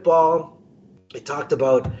talk football. We talked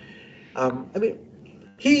about,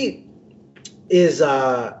 he is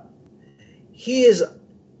a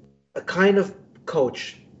kind of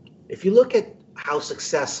coach. If you look at how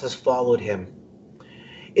success has followed him,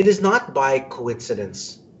 it is not by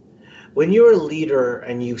coincidence. When you're a leader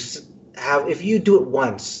and if you do it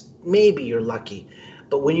once, maybe you're lucky.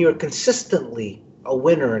 But when you're consistently a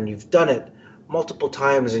winner and you've done it multiple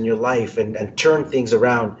times in your life and turned things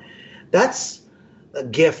around, that's a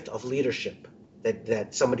gift of leadership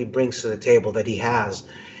that somebody brings to the table that he has.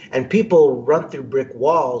 And people run through brick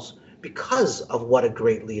walls because of what a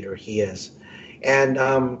great leader he is. And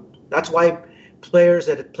that's why players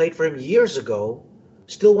that had played for him years ago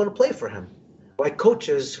still want to play for him. Why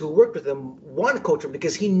coaches who worked with him want to coach him,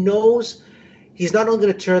 because he knows he's not only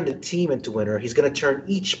going to turn the team into winner, he's going to turn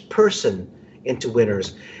each person into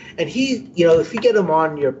winners. And he, if you get him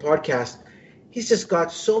on your podcast, he's just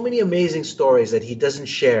got so many amazing stories that he doesn't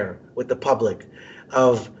share with the public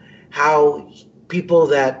of how people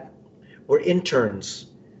that were interns,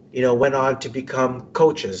 went on to become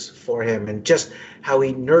coaches for him, and just how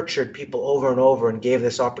he nurtured people over and over and gave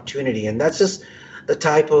this opportunity. And that's just the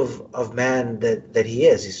type of man that he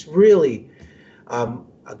is. He's really a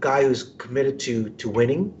guy who's committed to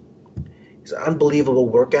winning. He's an unbelievable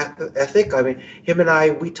work ethic. I mean, him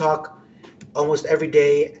and we talk almost every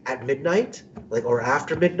day at midnight, or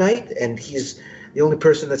after midnight, and he's the only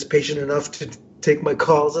person that's patient enough to take my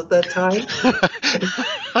calls at that time.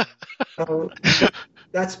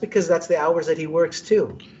 That's because that's the hours that he works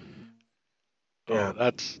too.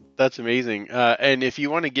 Yeah, that's amazing. And if you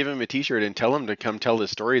want to give him a T-shirt and tell him to come tell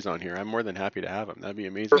his stories on here, I'm more than happy to have him. That'd be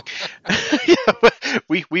amazing. Yeah,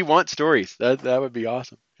 we want stories. That would be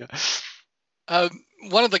awesome. Yeah.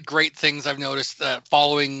 One of the great things I've noticed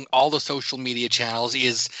following all the social media channels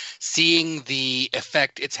is seeing the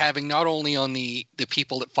effect it's having not only on the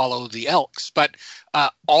people that follow the Elks, but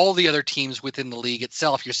all the other teams within the league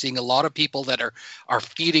itself. You're seeing a lot of people that are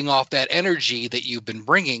feeding off that energy that you've been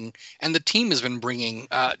bringing, and the team has been bringing,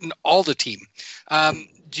 all the team.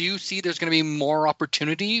 Do you see there's going to be more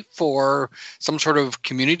opportunity for some sort of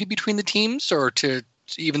community between the teams, or to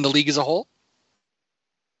even the league as a whole?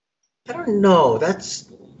 I don't know. That's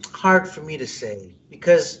hard for me to say,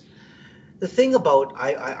 because the thing about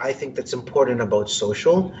I think that's important about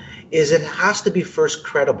social is it has to be first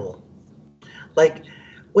credible. Like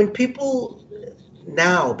when people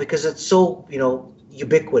now, because it's so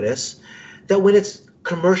ubiquitous, that when it's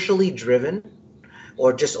commercially driven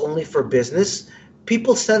or just only for business,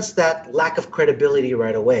 people sense that lack of credibility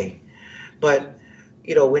right away. But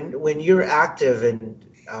when you're active and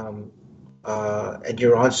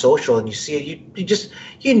you're on social and you see it, you just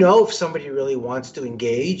if somebody really wants to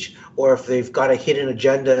engage, or if they've got a hidden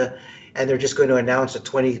agenda and they're just going to announce a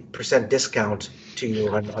 20% discount to you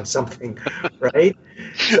on something, right?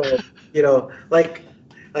 So like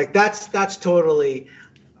that's totally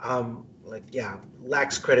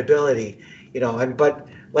lacks credibility, but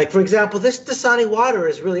like, for example, this Dasani water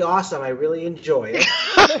is really awesome. I really enjoy it.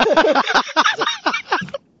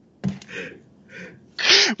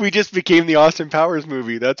 We just became the Austin Powers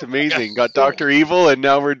movie. That's amazing. Got Dr. Evil, and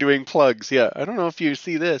now we're doing plugs. Yeah, I don't know if you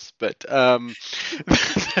see this, but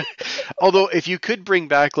although if you could bring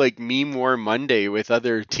back like Meme War Monday with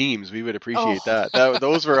other teams, we would appreciate that.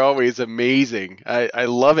 Those were always amazing. I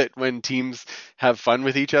love it when teams have fun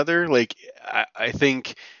with each other. Like I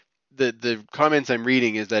think the comments I'm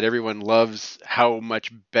reading is that everyone loves how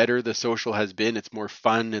much better the social has been. It's more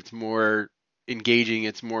fun. It's more engaging,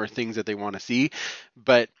 it's more things that they want to see,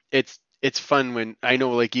 but it's fun when I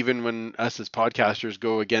know, like, even when us as podcasters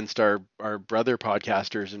go against our brother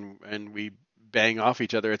podcasters and we bang off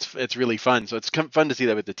each other, it's really fun. So it's fun to see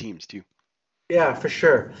that with the teams too. Yeah, for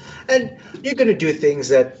sure. And you're going to do things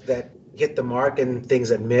that hit the mark and things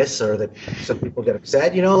that miss, or that some people get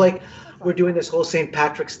upset, like we're doing this whole St.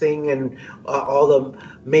 Patrick's thing, and all the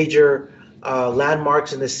major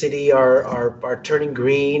landmarks in the city are turning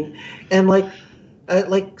green, and like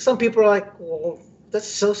some people are like, well, that's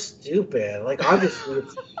so stupid. Like, obviously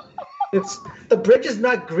it's the bridge is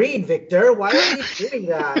not green, Victor. Why are you doing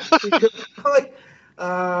that? Because,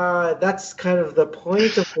 that's kind of the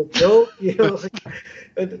point of the joke,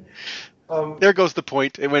 there goes the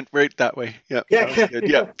point. It went right that way. Yeah.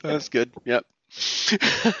 That's good. Yep.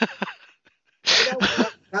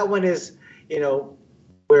 That one is,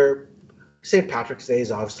 where St. Patrick's Day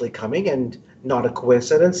is obviously coming, and not a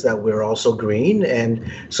coincidence that we're also green.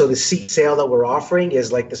 And so the seat sale that we're offering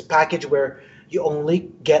is like this package where you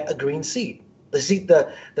only get a green seat.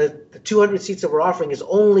 the 200 seats that we're offering is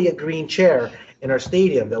only a green chair in our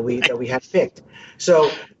stadium that we had picked. So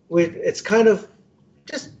it's kind of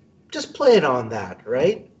just playing on that,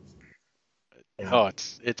 right? Yeah. Oh,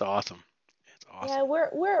 it's awesome. It's awesome. Yeah,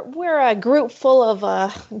 we're a group full of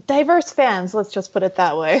diverse fans. Let's just put it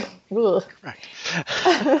that way. Correct.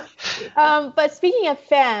 But speaking of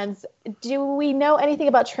fans, do we know anything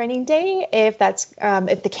about training day? If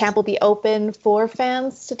the camp will be open for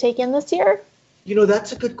fans to take in this year?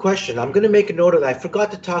 That's a good question. I'm going to make a note of that. I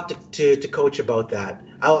forgot to talk to Coach about that.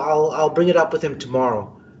 I'll bring it up with him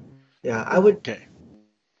tomorrow. Yeah, I would. Okay.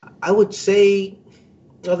 I would say,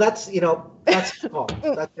 well, that's his call.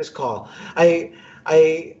 That's his call. I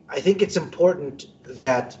think it's important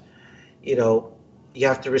that you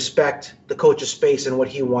have to respect the coach's space and what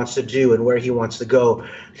he wants to do and where he wants to go.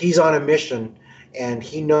 He's on a mission, and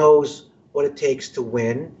he knows what it takes to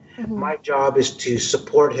win. Mm-hmm. My job is to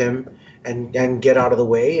support him and get out of the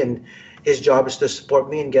way, and his job is to support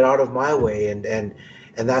me and get out of my way, and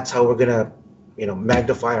that's how we're gonna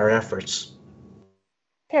magnify our efforts.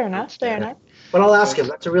 Fair enough. But I'll ask him.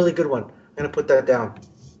 That's a really good one. I'm gonna put that down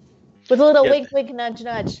with a little wink, nudge,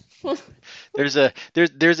 nudge. There's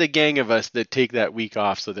a gang of us that take that week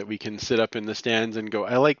off so that we can sit up in the stands and go,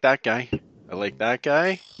 I like that guy. I like that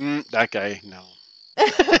guy. That guy, no.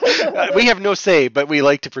 We have no say, but we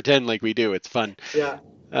like to pretend like we do. It's fun. Yeah.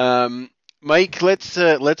 Mike,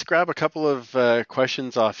 let's grab a couple of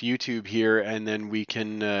questions off YouTube here, and then we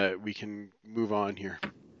can move on here.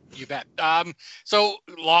 You bet. So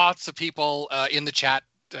lots of people in the chat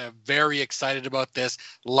very excited about this,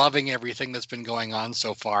 loving everything that's been going on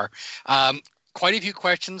so far. Quite a few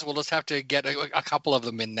questions. We'll just have to get a couple of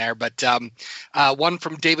them in there. But one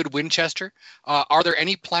from David Winchester. Are there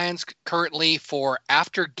any plans currently for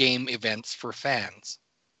after-game events for fans?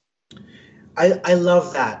 I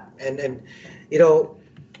love that. And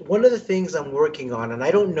one of the things I'm working on, and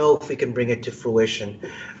I don't know if we can bring it to fruition,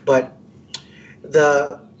 but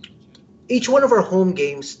each one of our home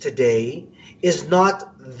games today is not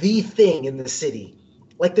the thing in the city.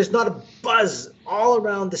 Like, there's not a buzz all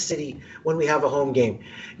around the city when we have a home game.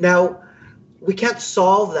 Now, we can't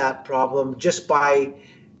solve that problem just by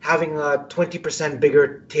having a 20%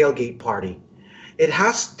 bigger tailgate party. It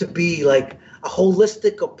has to be like a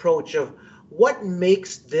holistic approach of what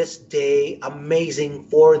makes this day amazing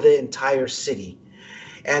for the entire city.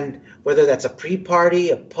 And whether that's a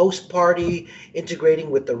pre-party, a post-party,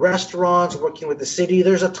 integrating with the restaurants, working with the city,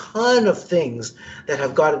 there's a ton of things that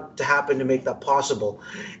have got to happen to make that possible.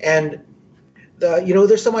 And,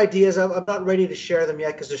 there's some ideas. I'm not ready to share them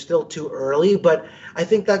yet because they're still too early, but I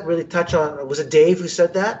think that really touched on, was it Dave who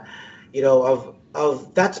said that?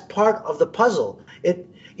 Of that's part of the puzzle.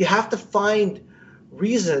 You have to find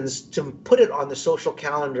reasons to put it on the social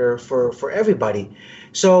calendar for everybody.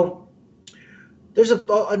 So there's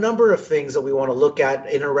a number of things that we want to look at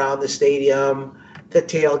in and around the stadium, the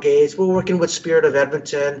tailgates. We're working with Spirit of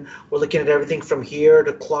Edmonton. We're looking at everything from here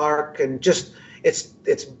to Clark, and just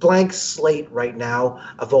it's blank slate right now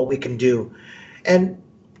of what we can do. And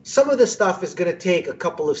some of this stuff is going to take a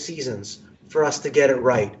couple of seasons for us to get it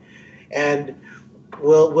right. And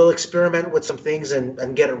we'll experiment with some things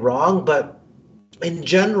and get it wrong, but in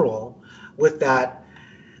general, with that,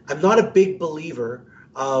 I'm not a big believer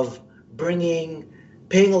of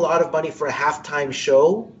paying a lot of money for a halftime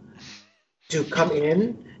show to come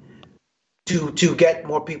in to get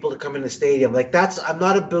more people to come in the stadium. I'm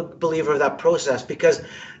not a big believer of that process, because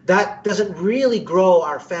that doesn't really grow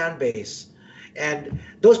our fan base. And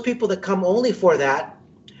those people that come only for that,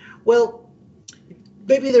 well,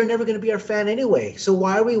 maybe they're never going to be our fan anyway. So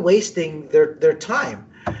why are we wasting their time?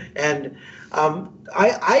 And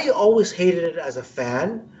I always hated it as a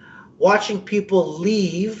fan, watching people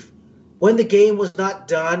leave when the game was not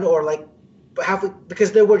done, or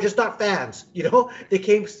because they were just not fans, they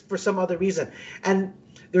came for some other reason. And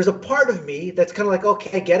there's a part of me that's kind of like,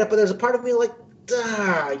 okay, I get it, but there's a part of me like,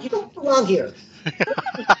 you don't belong here.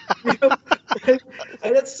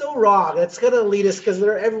 And that's so wrong. That's going to elitist because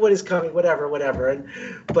everybody's coming, whatever.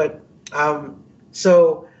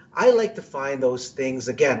 So I like to find those things,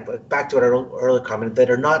 again, back to our earlier comment,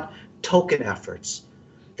 that are not token efforts,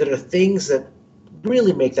 that are things that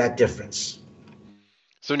really make that difference.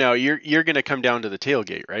 So now you're going to come down to the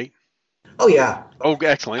tailgate, right? Oh, yeah. Oh,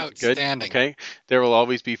 excellent. Good. Okay. There will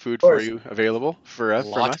always be food for you available for us.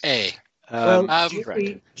 Lot A.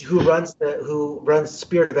 Jeffrey, who runs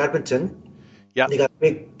Spirit of Edmonton. Yeah. They got a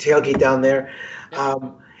big tailgate down there.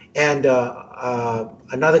 And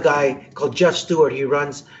another guy called Jeff Stewart, he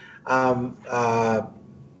runs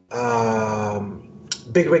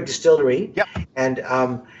Big Rig Distillery. Yep. And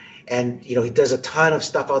and he does a ton of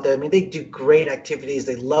stuff out there. I mean, they do great activities.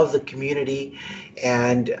 They love the community,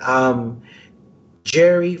 and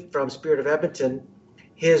Jerry from Spirit of Edmonton,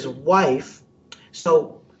 his wife.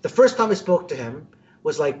 So the first time I spoke to him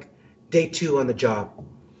was like day 2 on the job,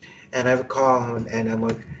 and I have a call, and I'm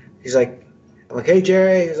like, hey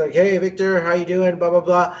Jerry. He's like, hey Victor, how you doing? Blah blah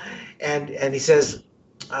blah, and he says,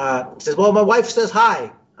 well, my wife says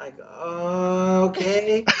hi. Like,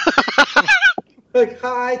 okay. Like,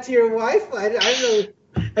 hi to your wife? I don't know.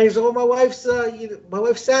 And he said, well, my wife's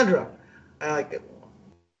Sandra. I'm like,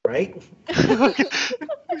 right?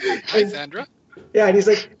 Hi, Sandra. Yeah, and he's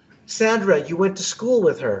like, Sandra, you went to school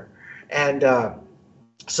with her. And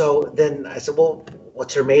so then I said, well,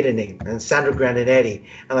 what's her maiden name? And Sandra Grandinetti.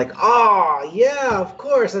 I'm like, oh, yeah, of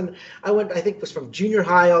course. And I think it was from junior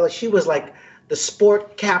high. She was like the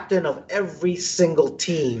sport captain of every single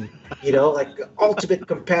team, like ultimate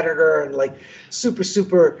competitor and like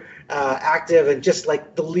super active and just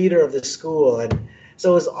like the leader of the school. And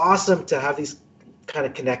so it was awesome to have these kind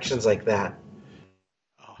of connections like that.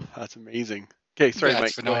 Oh, that's amazing. Okay, sorry,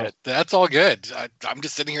 Mike. Go ahead. That's all good. I'm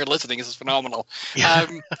just sitting here listening. This is phenomenal.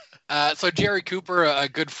 So Jerry Cooper, a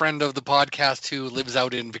good friend of the podcast who lives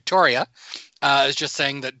out in Victoria, is just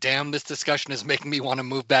saying that, damn, this discussion is making me want to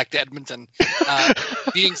move back to Edmonton.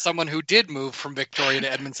 Being someone who did move from Victoria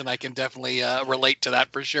to Edmonton, I can definitely relate to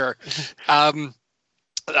that for sure.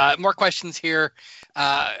 More questions here.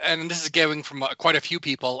 And this is going from quite a few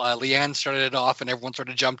people. Leanne started it off and everyone sort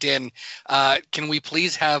of jumped in. Can we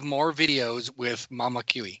please have more videos with Mama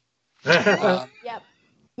Kiwi?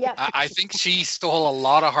 Yep. I think she stole a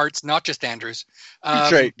lot of hearts, not just Andrew's.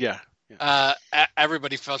 That's right. Yeah.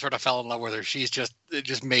 Everybody sort of fell in love with her. She's just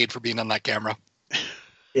made for being on that camera.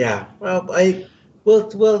 Yeah. Well,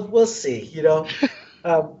 we'll see.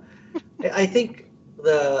 I think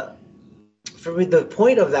for me the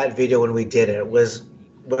point of that video when we did it was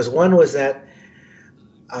that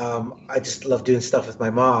I just love doing stuff with my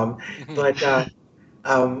mom, but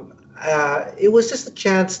it was just a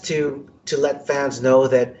chance to let fans know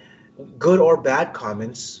that good or bad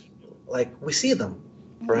comments, like, we see them,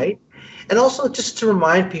 right? And also just to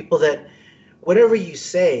remind people that whatever you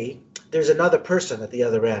say, there's another person at the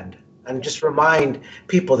other end. And just remind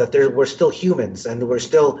people that we're still humans, and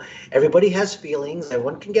everybody has feelings,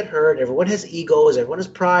 everyone can get hurt, everyone has egos, everyone has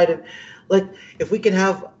pride. And like, if we can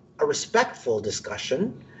have a respectful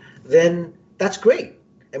discussion, then that's great.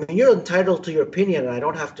 I mean, you're entitled to your opinion, and I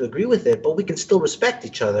don't have to agree with it, but we can still respect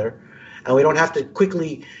each other, and we don't have to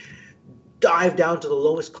quickly dive down to the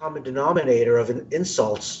lowest common denominator of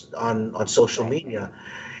insults on social media.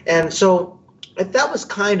 And so that was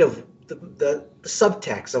kind of the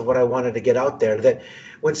subtext of what I wanted to get out there, that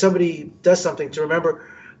when somebody does something, to remember,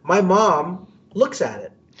 my mom looks at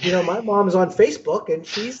it. My mom's on Facebook, and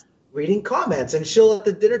she's reading comments, and she'll at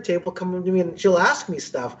the dinner table come up to me and she'll ask me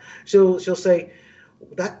stuff. She'll say,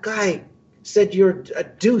 that guy said you're a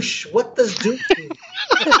douche. What does douche mean?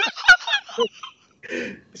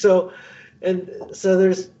 So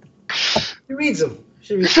there's, she reads them.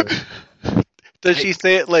 Does she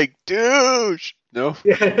say it like douche? No.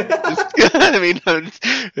 Yeah. I mean,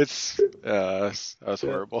 it's that was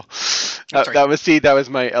horrible. That was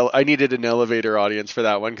my. I needed an elevator audience for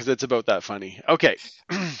that one because it's about that funny. Okay.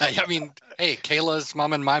 I mean, hey, Kayla's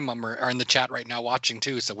mom and my mom are in the chat right now watching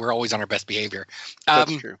too, so we're always on our best behavior.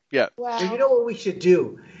 That's true. Yeah. Wow. And you know what we should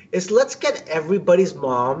do is let's get everybody's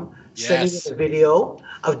mom sending in a video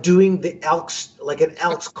of doing the Elks, like an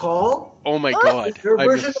Elks call. Oh my God. Your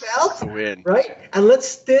version of Elks, right? And let's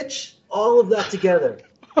stitch all of that together.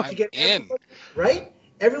 I'm in. Right?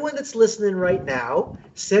 Everyone that's listening right now,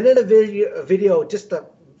 send in a video, just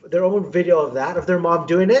their own video of that, of their mom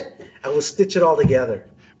doing it, and we'll stitch it all together.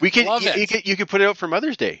 We can. You could put it out for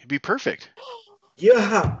Mother's Day. It'd be perfect.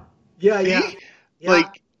 Yeah.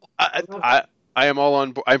 Like I am all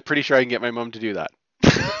on board. I'm pretty sure I can get my mom to do that.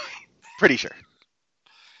 Pretty sure.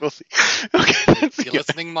 We'll see. Okay. You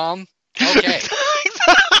listening, Mom? Okay.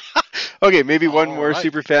 Okay, maybe one All more right.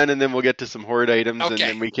 super fan, and then we'll get to some horde items, and Okay.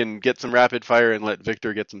 then we can get some rapid fire and let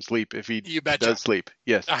Victor get some sleep if he You betcha. does sleep.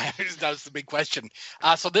 Yes. That was the big question.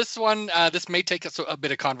 So this one, this may take us a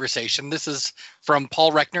bit of conversation. This is from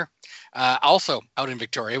Paul Reckner, also out in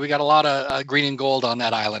Victoria. We got a lot of green and gold on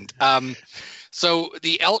that island. So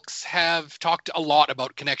the Elks have talked a lot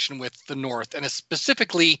about connection with the North, and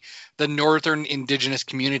specifically the Northern Indigenous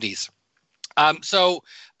communities. So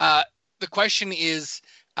the question is,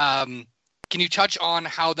 can you touch on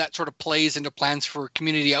how that sort of plays into plans for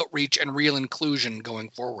community outreach and real inclusion going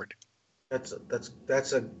forward? That's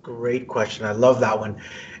a great question. I love that one.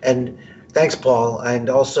 And thanks, Paul. And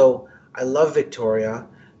also, I love Victoria.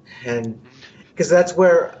 and because that's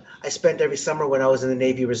where I spent every summer when I was in the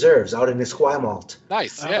Navy Reserves, out in Esquimalt.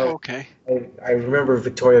 Nice. Oh, Yeah. okay. I remember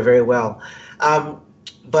Victoria very well.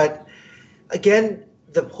 But again,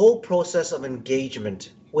 the whole process of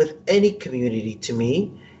engagement with any community to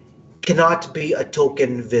me cannot be a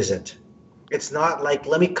token visit. It's not like,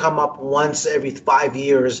 let me come up once every 5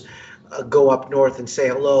 years, go up north and say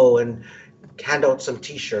hello and hand out some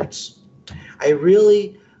T-shirts. I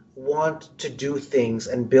really want to do things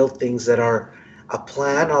and build things that are a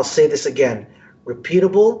plan. I'll say this again,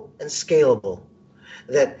 repeatable and scalable,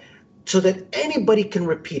 so that anybody can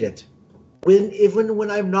repeat it, even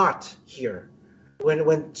when I'm not here,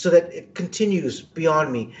 so that it continues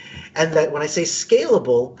beyond me, and that when I say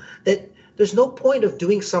scalable, that there's no point of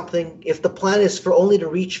doing something if the plan is for only to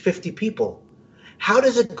reach 50 people. How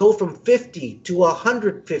does it go from 50 to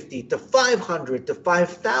 150 to 500 to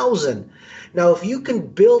 5,000? Now, if you can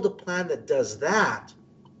build a plan that does that,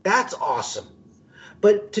 that's awesome.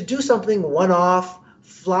 But to do something one-off,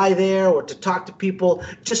 fly there, or to talk to people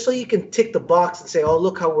just so you can tick the box and say, oh,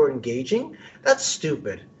 look how we're engaging, that's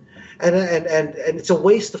stupid. And it's a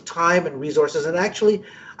waste of time and resources. And actually,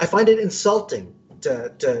 I find it insulting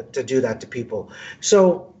to do that to people.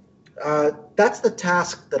 So that's the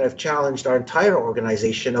task that I've challenged our entire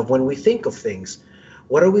organization of when we think of things.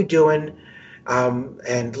 What are we doing?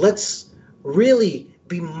 And let's really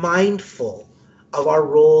be mindful of our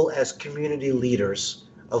role as community leaders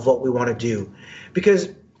of what we want to do. Because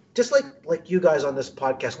just like you guys on this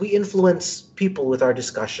podcast, we influence people with our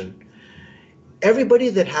discussion. Everybody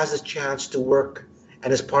that has a chance to work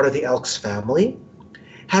and is part of the Elks family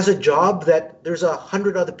has a job that there's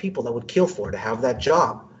 100 other people that would kill for to have that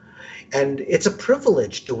job. And it's a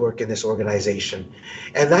privilege to work in this organization.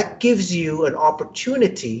 And that gives you an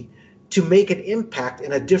opportunity to make an impact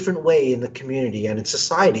in a different way in the community and in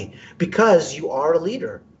society because you are a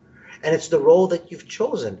leader. And it's the role that you've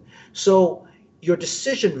chosen. So your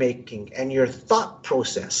decision making and your thought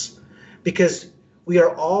process, because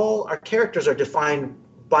our characters are defined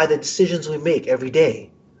by the decisions we make every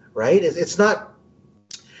day, right? It's not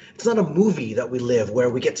a movie that we live where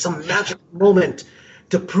we get some magic moment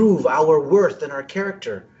to prove our worth and our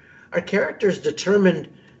character. Our character is determined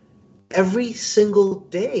every single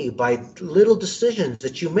day by little decisions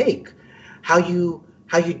that you make. How you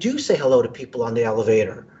do say hello to people on the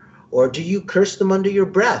elevator, or do you curse them under your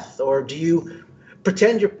breath, or do you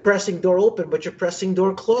pretend you're pressing door open but you're pressing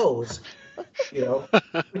door closed?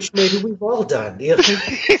 Which maybe we've all done.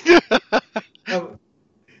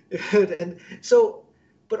 And so,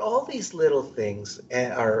 but all these little things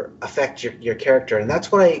affect your character, and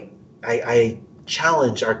that's what I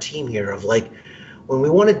challenge our team here of, like, when we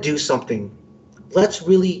want to do something, let's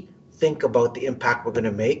really think about the impact we're going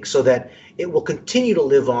to make so that it will continue to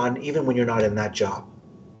live on even when you're not in that job.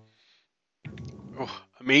 Oh,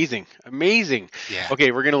 amazing. Yeah.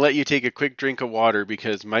 Okay, we're going to let you take a quick drink of water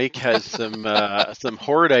because Mike has some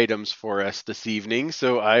hoard items for us this evening.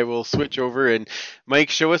 So I will switch over, and Mike,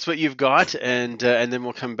 show us what you've got, and then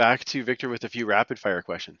we'll come back to Victor with a few rapid fire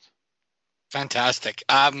questions. Fantastic.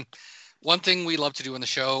 One thing we love to do on the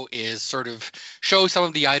show is sort of show some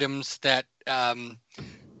of the items that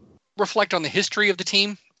reflect on the history of the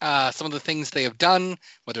team. Some of the things they have done,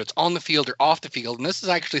 whether it's on the field or off the field. And this is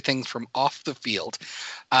actually things from off the field.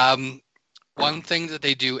 One thing that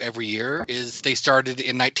they do every year is they started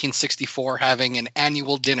in 1964 having an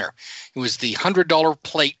annual dinner. It was the $100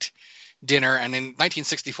 plate dinner. And in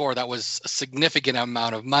 1964, that was a significant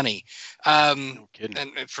amount of money. No kidding.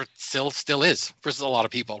 And for still is for a lot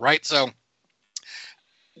of people, right? So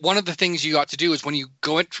one of the things you got to do is when you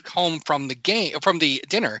go home from the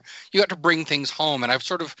dinner, you got to bring things home. And I've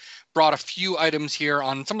sort of brought a few items here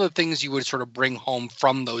on some of the things you would sort of bring home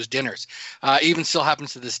from those dinners. Even still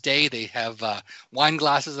happens to this day. They have wine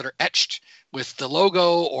glasses that are etched with the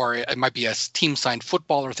logo, or it might be a team signed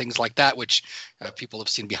football or things like that, which people have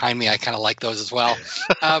seen behind me. I kind of like those as well.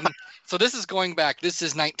 So this is going back. This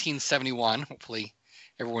is 1971. Hopefully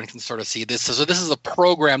everyone can sort of see this. So this is the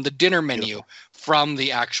program, the dinner menu from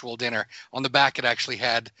the actual dinner. On the back, it actually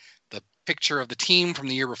had the picture of the team from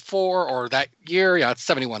the year before or that year. Yeah, it's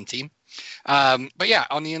 71 team. But yeah,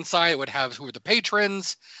 on the inside, it would have who were the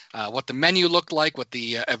patrons, what the menu looked like, what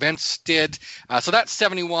the events did. So that's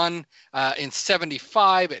 71. In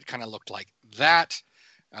 75, it kind of looked like that.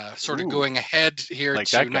 Sort of going ahead here like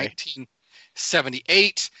to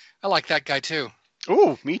 1978. I like that guy too.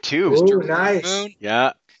 Oh, me too. Oh, nice. Moon.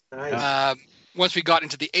 Yeah. Nice. Once we got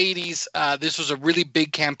into the 80s, this was a really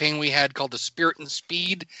big campaign we had called the Spirit and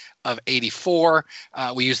Speed of 84.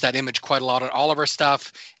 We used that image quite a lot on all of our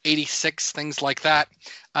stuff. 86, things like that.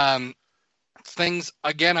 things,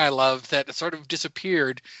 again, I love that sort of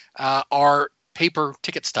disappeared are paper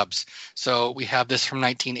ticket stubs. So we have this from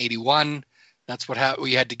 1981. That's what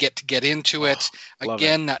we had to get into it.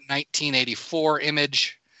 Again, that 1984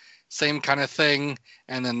 image, same kind of thing.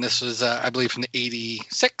 And then this was, I believe, from the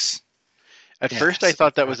 86. At first, I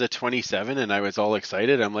thought that was a 27, and I was all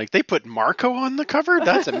excited. I'm like, they put Marco on the cover?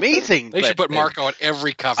 That's amazing. They should put Marco on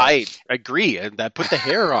every cover. I agree. And that put the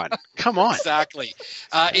hair on. Come on. Exactly.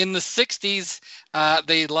 In the 60s,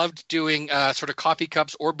 they loved doing sort of coffee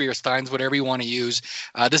cups or beer steins, whatever you want to use.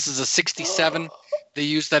 This is a 67. They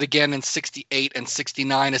used that again in 68 and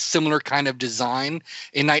 69, a similar kind of design.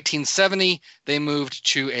 In 1970, they moved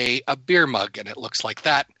to a beer mug, and it looks like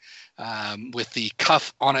that. With the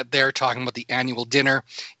cuff on it there, talking about the annual dinner.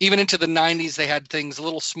 Even into the 90s, they had things a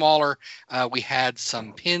little smaller. We had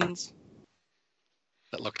some pins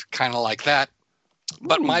that looked kind of like that.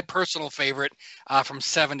 But my personal favorite from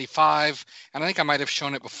 75, and I think I might have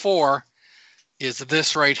shown it before, is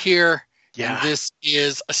this right here. Yeah. And this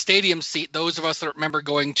is a stadium seat. Those of us that remember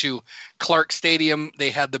going to Clark Stadium, they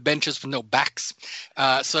had the benches with no backs.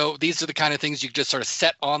 So these are the kind of things you just sort of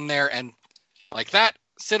set on there and like that.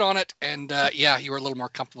 Sit on it, and you were a little more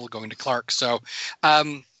comfortable going to Clark. So a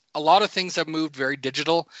lot of things have moved very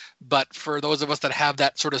digital, but for those of us that have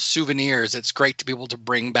that sort of souvenirs, it's great to be able to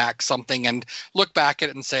bring back something and look back at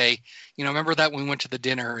it and say, remember that when we went to the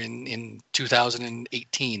dinner in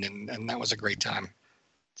 2018, and that was a great time.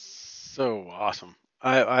 So awesome.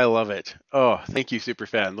 I love it. Oh, thank you,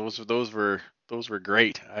 Superfan. Those were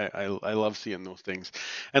great. I love seeing those things.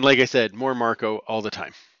 And like I said, more Marco all the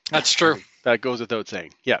time. That's true. That goes without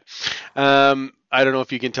saying. Yeah. I don't know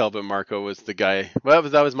if you can tell, but Marco was the guy. Well,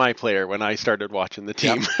 that was my player when I started watching the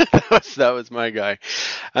team. Yep. that was my guy.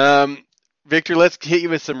 Victor, let's hit you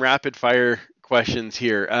with some rapid fire questions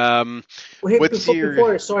here. Let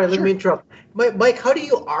me interrupt. Mike, how do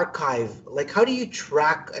you archive? Like, how do you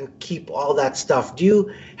track and keep all that stuff? Do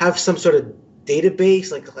you have some sort of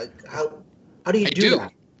database? Like how do you do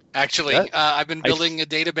that? Actually, I've been building a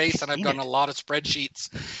database, and I've done a lot of spreadsheets.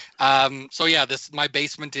 My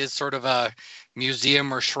basement is sort of a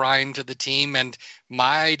museum or shrine to the team, and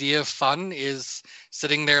my idea of fun is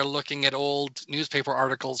sitting there looking at old newspaper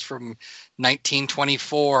articles from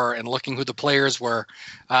 1924 and looking who the players were,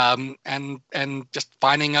 and just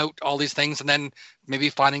finding out all these things, and then maybe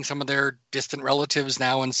finding some of their distant relatives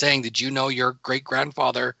now and saying, "Did you know your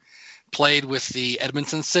great-grandfather played with the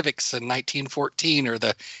Edmonton Civics in 1914 or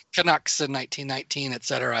the Canucks in 1919, et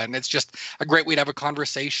cetera?" And it's just a great way to have a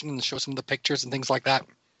conversation and show some of the pictures and things like that.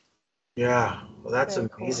 Yeah, well, that's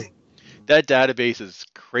amazing. Cool. That database is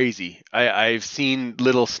crazy. I've seen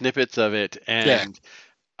little snippets of it, and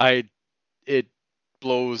it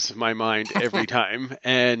blows my mind every time.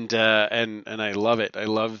 And I love it. I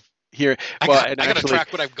love hearing. I got to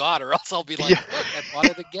track what I've got, or else I'll be like, look, I bought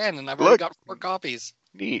it again, and I've only got 4 copies.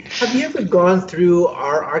 Neat. Have you ever gone through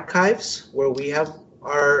our archives where we have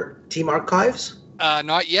our team archives?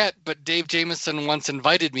 Not yet, but Dave Jamieson once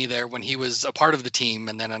invited me there when he was a part of the team,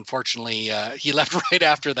 and then unfortunately he left right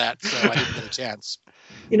after that, so I didn't get a chance.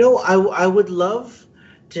 I would love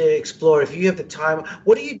to explore if you have the time.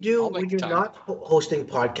 What do you do when you're not hosting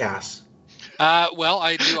podcasts? Well,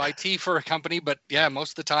 I do IT for a company, but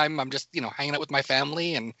most of the time I'm just, hanging out with my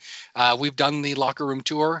family, and we've done the locker room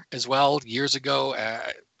tour as well years ago.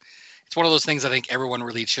 It's one of those things I think everyone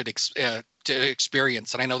really should to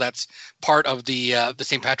experience, and I know that's part of the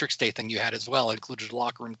St. Patrick's Day thing you had as well, included a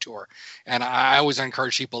locker room tour. And I always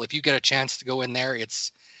encourage people, if you get a chance to go in there,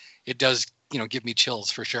 it does give me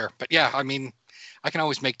chills for sure. But I can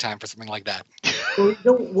always make time for something like that. Well,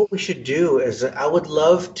 what we should do is I would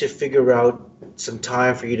love to figure out some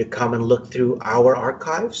time for you to come and look through our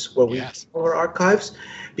archives, our archives,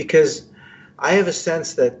 because I have a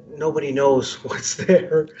sense that nobody knows what's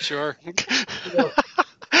there. Sure.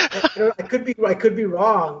 I could be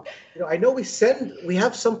wrong. I know we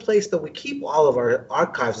have some place that we keep all of our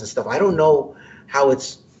archives and stuff. I don't know how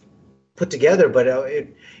it's put together, but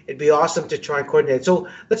it'd be awesome to try and coordinate. So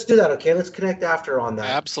let's do that. Okay, let's connect after on that.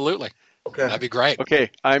 Absolutely. Okay, that'd be great.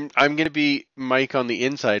 Okay, I'm gonna be Mike on the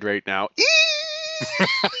inside right now.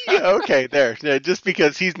 Okay, there. Just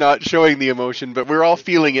because he's not showing the emotion, but we're all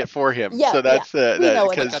feeling it for him. Yeah, so that's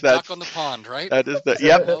because that's duck on the pond, right? That is the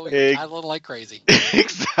paddling like crazy.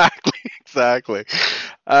 Exactly.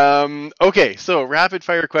 Okay, so rapid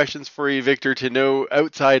fire questions for you, Victor, to know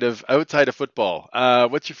outside of football.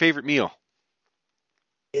 What's your favorite meal?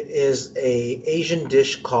 It is a Asian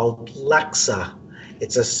dish called laksa.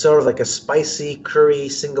 It's a sort of like a spicy curry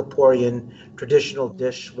Singaporean traditional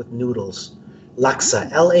dish with noodles. Laksa,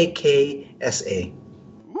 Laksa.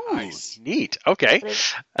 Nice. Neat. Okay.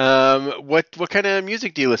 What kind of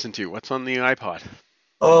music do you listen to? What's on the iPod?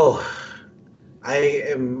 Oh,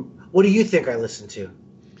 what do you think I listen to?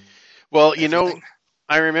 Well, Everything.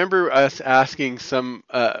 I remember us asking some.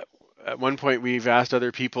 At one point, we've asked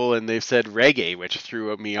other people, and they've said reggae, which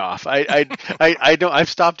threw me off. I don't. I've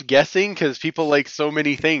stopped guessing because people like so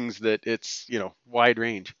many things that it's wide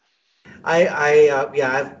range. I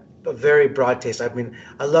have a very broad taste. I mean,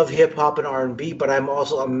 I love hip hop and R&B, but I'm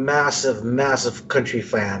also a massive country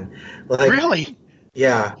fan. Like, Really?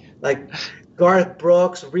 yeah, like Garth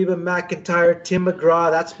Brooks, Reba McEntire, Tim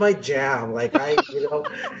McGraw. That's my jam. Like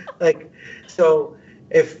like so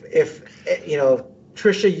if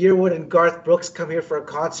Trisha Yearwood and Garth Brooks come here for a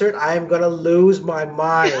concert, I'm gonna lose my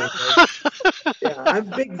mind. Like, yeah, I'm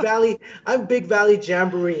Big Valley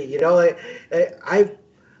Jamboree. I've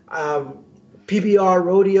PBR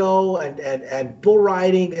rodeo and bull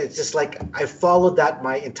riding. It's just like I followed that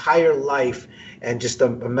my entire life, and just a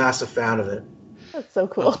massive fan of it. That's so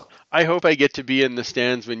cool. I hope I get to be in the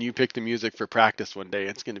stands when you pick the music for practice one day.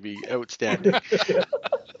 It's going to be outstanding.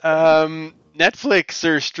 Netflix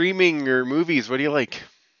or streaming or movies, what do you like?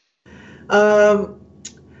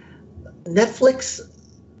 Netflix,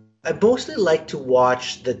 I mostly like to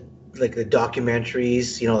watch the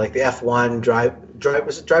documentaries, like the F1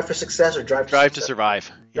 was it Drive for Success or Drive to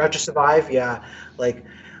Survive? Drive to Survive, yeah. Like,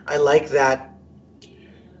 I like that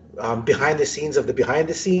behind the scenes that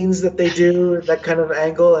they do, that kind of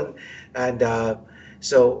angle, and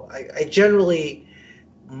so I generally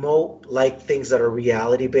like things that are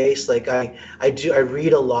reality based. Like I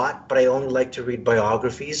read a lot, but I only like to read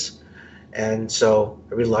biographies, and so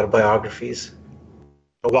I read a lot of biographies.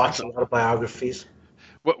 I watch a lot of biographies.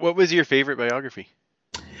 What was your favorite biography?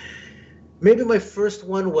 Maybe my first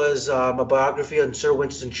one was a biography on Sir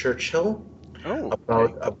Winston Churchill. Oh,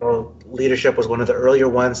 about leadership. Was one of the earlier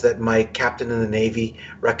ones that my captain in the Navy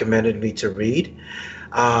recommended me to read.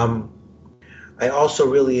 I also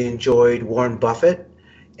really enjoyed Warren Buffett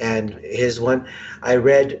and his one. I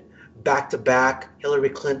read back to back Hillary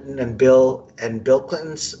Clinton and Bill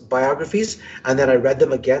Clinton's biographies, and then I read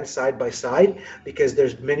them again side by side, because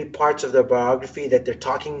there's many parts of their biography that they're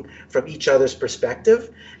talking from each other's perspective,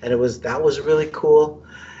 and that was really cool.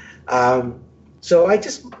 So I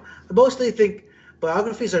mostly think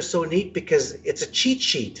biographies are so neat because it's a cheat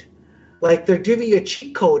sheet. Like, they're giving you a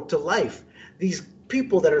cheat code to life. These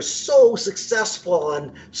people that are so successful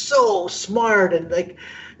and so smart, and like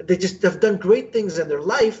they just have done great things in their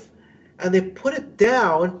life, and they put it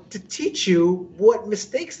down to teach you what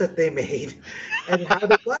mistakes that they made and how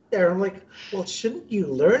they got there. I'm like, well, shouldn't you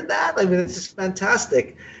learn that? I mean, it's just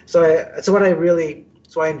fantastic. So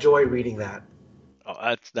I enjoy reading that.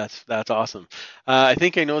 Oh, that's awesome. I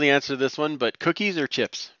think I know the answer to this one, but cookies or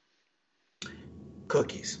chips?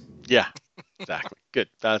 Cookies. Yeah, exactly. Good.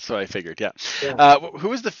 That's what I figured. Yeah. Who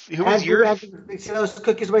was your? See those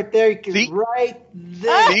cookies right there? You can, See? right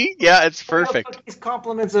there. See? Yeah, it's perfect. Cookies,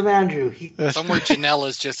 compliments of Andrew. Somewhere Janelle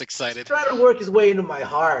is just excited. He's trying to work his way into my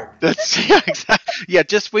heart. Exactly. Yeah,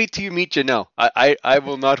 just wait till you meet Janelle. I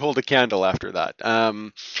will not hold a candle after that.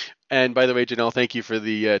 And by the way, Janelle, thank you for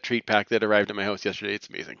the treat pack that arrived at my house yesterday. It's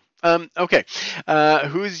amazing. Okay.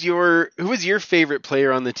 Who was your favorite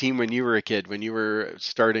player on the team when you were a kid, when you were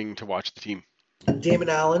starting to watch the team? Damon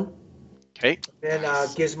Allen. Okay. And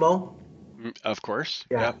Gizmo. Of course.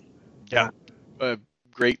 Yeah.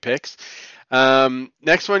 Great picks.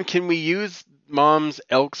 Next one, can we use Mom's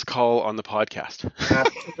Elks call on the podcast?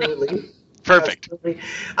 Absolutely. Perfect. Absolutely.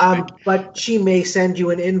 But she may send you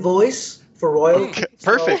an invoice for royalties. Okay,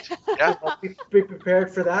 perfect. So, yeah. Be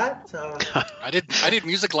prepared for that. I did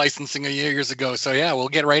music licensing years ago, so yeah, we'll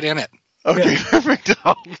get right in it. Okay, perfect.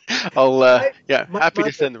 I'll happy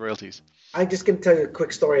to send the royalties. I'm just going to tell you a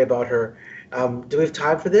quick story about her. Do we have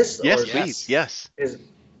time for this? Yes, please. Yes.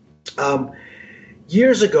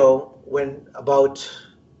 Years ago, about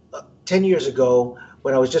 10 years ago,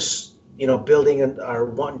 when I was just building our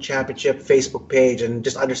One Championship Facebook page and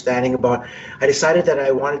just understanding I decided that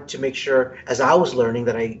I wanted to make sure, as I was learning,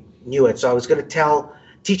 that I knew it. So I was going to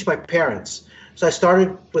teach my parents. So I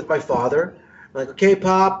started with my father. I'm like, okay,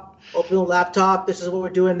 Pop, open the laptop. This is what we're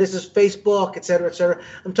doing. This is Facebook, et cetera, et cetera.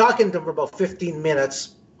 I'm talking to him for about 15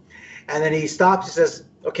 minutes. And then he stops. He says,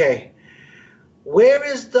 okay, where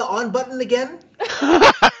is the on button again?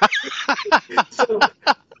 So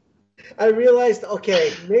I realized,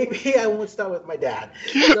 okay, maybe I won't start with my dad.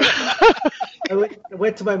 So I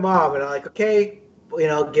went to my mom, and I'm like, okay,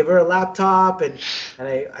 give her a laptop, and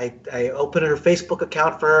I open her Facebook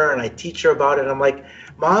account for her, and I teach her about it. I'm like,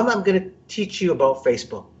 Mom, I'm going to teach you about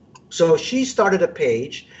Facebook. So she started a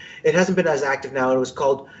page. It hasn't been as active now. It was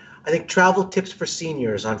called I think, travel tips for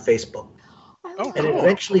seniors on Facebook. Oh, And it cool.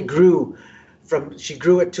 eventually she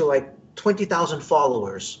grew it to like 20,000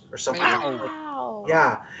 followers or something. Wow. Wow.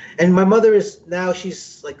 Yeah. And my mother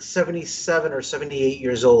she's like 77 or 78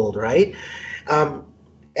 years old, right?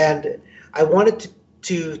 And I wanted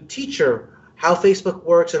to teach her how Facebook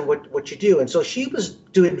works and what you do. And so she was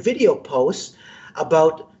doing video posts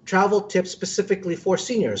about travel tips specifically for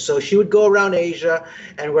seniors. So she would go around Asia,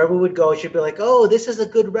 and wherever we would go, she'd be like, oh, this is a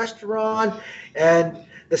good restaurant, and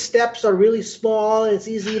the steps are really small, and it's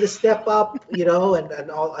easy to step up, and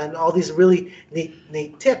all these really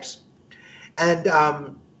neat tips. And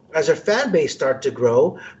as her fan base started to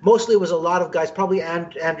grow, mostly it was a lot of guys, probably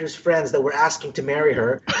Andrew's friends, that were asking to marry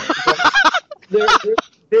her.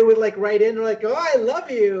 They would like write in, like, oh, I love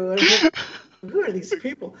you. And I'm like, who are these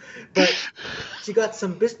people? But she got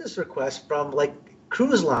some business requests from like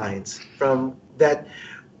cruise lines that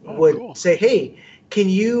would cool. say, hey, can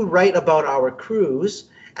you write about our cruise?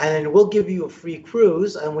 And we'll give you a free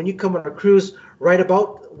cruise. And when you come on a cruise, write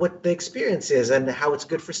about what the experience is and how it's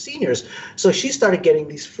good for seniors. So she started getting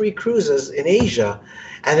these free cruises in Asia.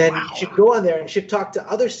 And then she'd go on there and she'd talk to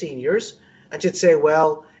other seniors and she'd say,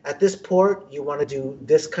 well, at this port, you want to do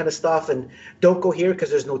this kind of stuff, and don't go here because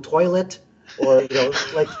there's no toilet, or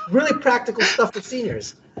like really practical stuff for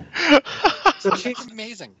seniors. So That's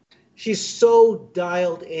amazing. She's so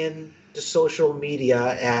dialed in to social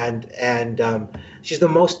media, and she's the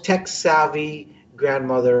most tech savvy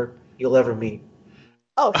grandmother you'll ever meet.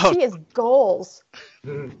 Oh, she is goals.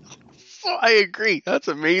 Oh, I agree. That's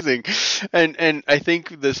amazing. And I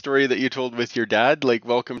think the story that you told with your dad, like,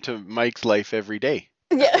 welcome to Mike's life every day.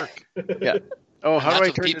 Yeah. Yeah. Oh, how do I That's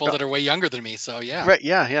with turn people it on? that are way younger than me. So yeah. Right.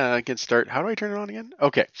 Yeah. I can start. How do I turn it on again?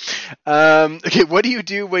 Okay. Okay. What do you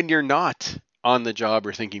do when you're not on the job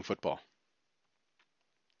or thinking football?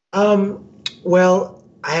 Well,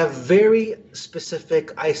 I have very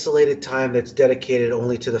specific, isolated time that's dedicated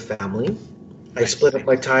only to the family. I split up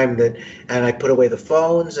my time and I put away the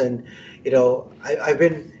phones, and I've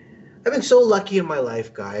been so lucky in my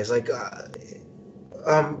life, guys. Like,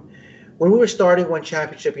 when we were starting One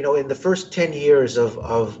Championship, in the first 10 years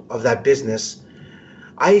of that business,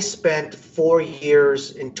 I spent 4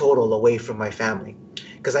 years in total away from my family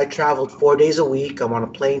because I traveled 4 days a week. I'm on a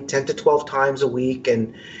plane 10 to 12 times a week.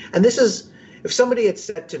 And this is, if somebody had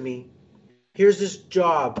said to me, here's this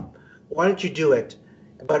job, why don't you do it?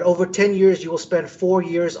 But over 10 years, you will spend 4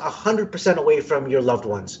 years 100% away from your loved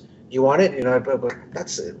ones. You want it? But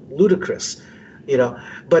that's ludicrous.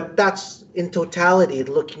 But that's in totality,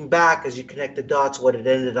 looking back as you connect the dots, what it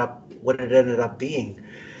ended up being.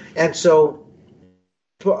 And so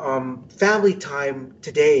family time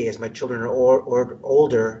today, as my children are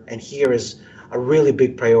older, and here is a really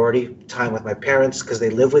big priority. Time with my parents, because they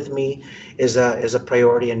live with me, is a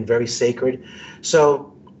priority and very sacred.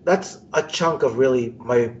 So that's a chunk of really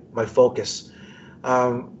my focus.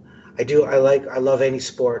 I love any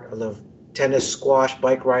sport. I love tennis, squash,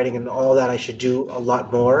 bike riding, and all that. I should do a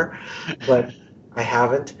lot more, but I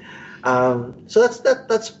haven't. So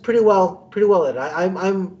that's pretty well it.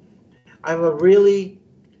 I'm a really,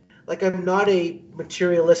 like, I'm not a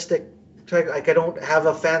materialistic type. Like, I don't have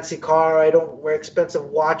a fancy car. I don't wear expensive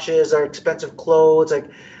watches or expensive clothes. Like,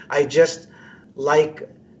 I just like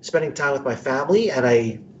spending time with my family, and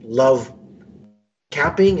I love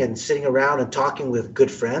camping and sitting around and talking with good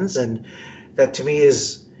friends, and that to me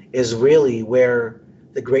is really where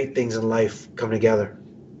the great things in life come together.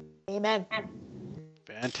 Amen.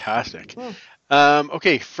 Fantastic.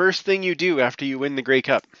 Okay, first thing you do after you win the Grey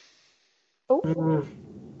Cup. Oh.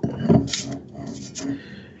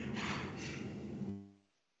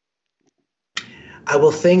 I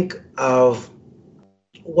will think of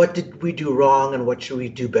what did we do wrong and what should we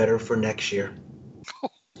do better for next year.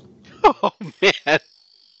 Oh, man.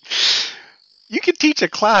 You could teach a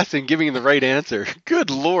class in giving the right answer. Good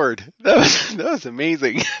Lord. That was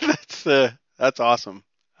amazing. That's awesome.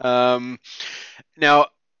 Now,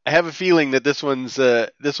 I have a feeling that this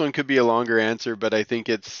one could be a longer answer, but I think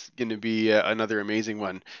it's going to be another amazing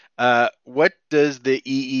one. What does the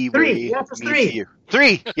EE way mean to you?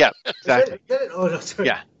 3. Yeah, exactly. Oh, no, sorry.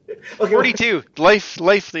 Yeah. Okay. 42. Life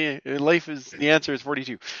is the answer is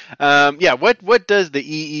 42. Yeah. What does the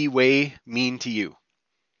EE way mean to you?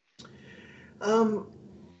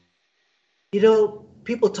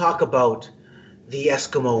 People talk about the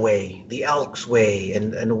Eskimo way, the Elks way,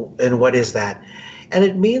 and what is that? And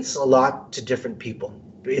it means a lot to different people.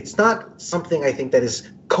 It's not something I think that is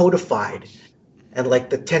codified and like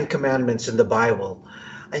the 10 Commandments in the Bible.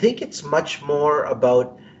 I think it's much more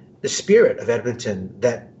about the spirit of Edmonton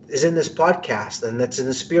that is in this podcast, and that's in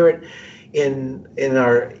the spirit in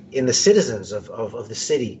the citizens of the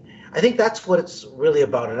city. I think that's what it's really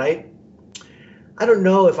about. And I don't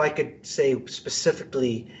know if I could say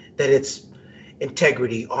specifically that it's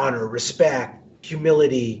integrity, honor, respect,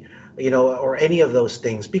 humility, or any of those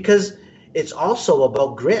things, because it's also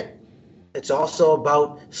about grit. It's also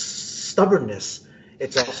about stubbornness.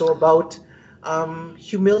 It's also about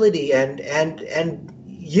humility and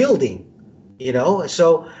yielding.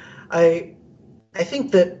 So I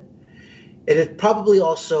think that it had probably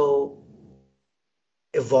also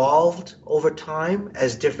evolved over time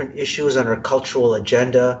as different issues on our cultural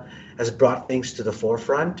agenda has brought things to the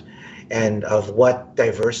forefront, and of what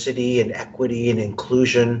diversity and equity and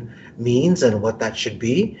inclusion means and what that should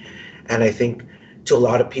be. And I think to a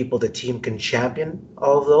lot of people, the team can champion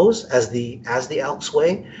all of those as the Elks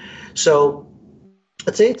way. So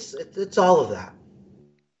I'd say it's all of that.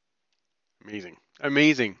 Amazing.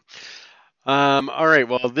 All right.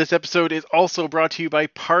 Well, this episode is also brought to you by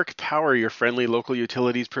Park Power, your friendly local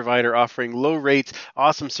utilities provider offering low rates,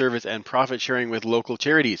 awesome service, and profit sharing with local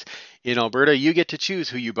charities. In Alberta, you get to choose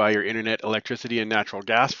who you buy your internet, electricity, and natural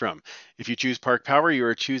gas from. If you choose Park Power, you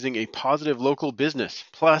are choosing a positive local business.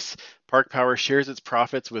 Plus, Park Power shares its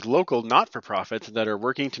profits with local not-for-profits that are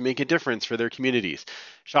working to make a difference for their communities.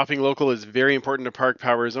 Shopping local is very important to Park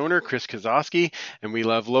Power's owner, Chris Kozowski, and we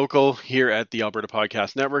love local here at the Alberta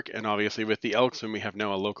Podcast Network, and obviously with the Elks when we have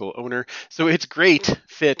now a local owner. So it's great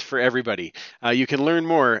fit for everybody. You can learn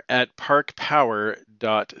more at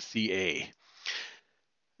parkpower.ca.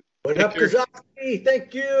 What up, Kozowski?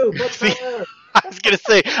 Thank you. I was going to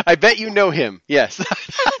say, I bet you know him. Yes,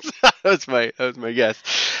 that was my guess.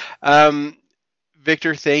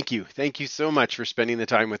 Victor, thank you. Thank you so much for spending the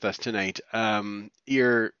time with us tonight.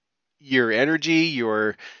 Your energy,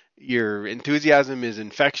 your enthusiasm is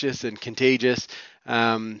infectious and contagious.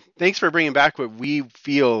 Thanks for bringing back what we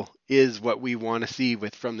feel is what we want to see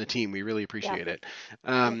from the team. We really appreciate it.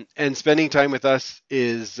 And spending time with us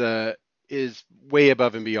is way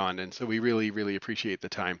above and beyond. And so we really, really appreciate the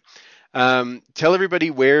time. Tell everybody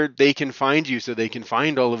where they can find you so they can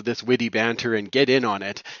find all of this witty banter and get in on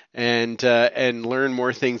it and learn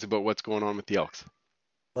more things about what's going on with the Elks.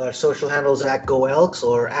 Our social handles at GoElks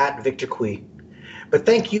or at Victor Cui. But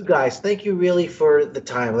thank you guys. Thank you really for the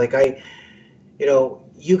time. Like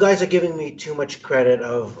you guys are giving me too much credit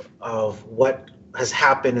of what has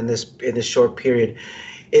happened in this short period.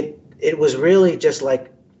 It was really just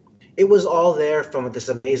like, it was all there from this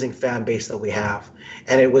amazing fan base that we have.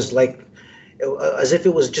 And it was like, as if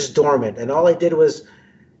it was just dormant. And all I did was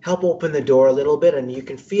help open the door a little bit, and you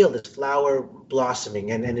can feel this flower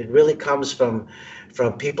blossoming. And it really comes from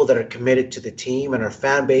people that are committed to the team and our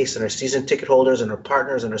fan base and our season ticket holders and our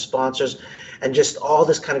partners and our sponsors, and just all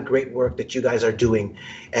this kind of great work that you guys are doing.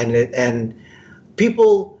 And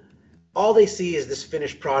people, all they see is this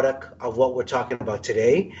finished product of what we're talking about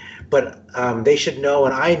today, but they should know,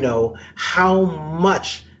 and I know, how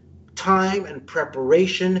much time and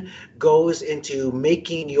preparation goes into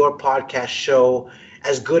making your podcast show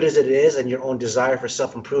as good as it is, and your own desire for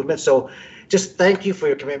self-improvement. So just thank you for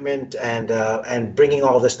your commitment and bringing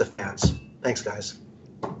all this to fans. Thanks, guys.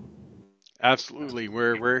 Absolutely.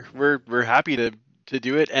 We're happy to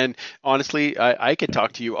do it. And honestly, I could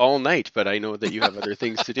talk to you all night, but I know that you have other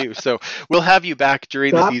things to do. So we'll have you back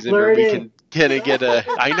during the season where we can kind of get a.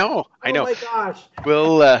 I know. Oh my gosh.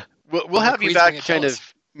 We'll have you back kind of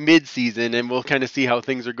mid-season, and we'll kind of see how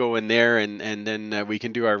things are going there, and then we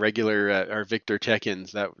can do our regular our Victor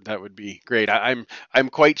check-ins. That would be great. I'm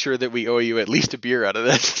quite sure that we owe you at least a beer out of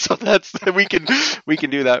this, so that's we can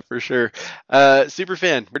do that for sure.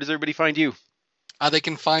 Superfan, where does everybody find you? They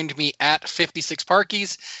can find me at 56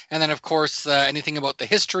 Parkies, and then of course anything about the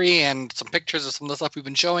history and some pictures of some of the stuff we've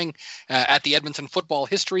been showing at the Edmonton Football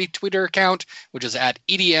History Twitter account, which is at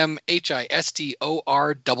EDMHISTOREE.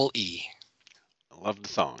 Love the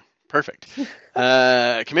song. Perfect.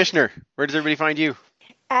 Commissioner, where does everybody find you?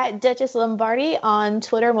 At Duchess Lombardi on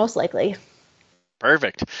Twitter, most likely.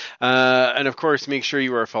 Perfect. And of course, make sure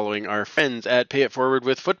you are following our friends at Pay It Forward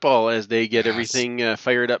with Football as they get everything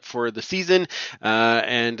fired up for the season.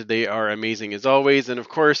 And they are amazing as always. And of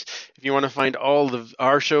course, if you want to find all of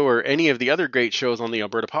our show or any of the other great shows on the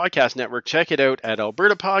Alberta Podcast Network, check it out at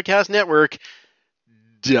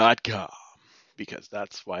albertapodcastnetwork.com. Because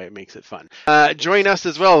that's why it makes it fun. Join us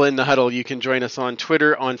as well in the huddle. You can join us on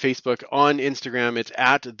Twitter, on Facebook, on Instagram. It's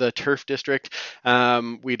at the Turf District.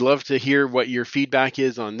 We'd love to hear what your feedback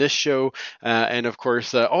is on this show. And of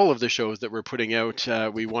course, all of the shows that we're putting out.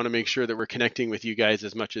 We want to make sure that we're connecting with you guys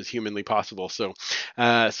as much as humanly possible. So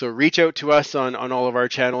reach out to us on all of our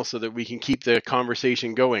channels so that we can keep the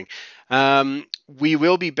conversation going. We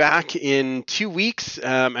will be back in 2 weeks,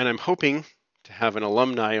 and I'm hoping to have an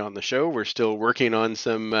alumni on the show. We're still working on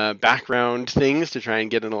some background things to try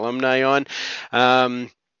and get an alumni on.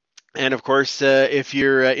 And of course, if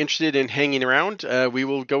you're interested in hanging around, we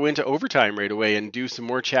will go into overtime right away and do some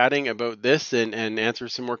more chatting about this and answer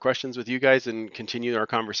some more questions with you guys and continue our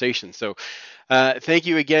conversation. So thank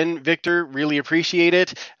you again, Victor. Really appreciate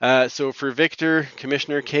it. So for Victor,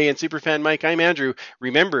 Commissioner Kay, and Superfan Mike, I'm Andrew.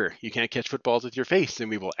 Remember, you can't catch footballs with your face, and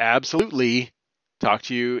we will absolutely talk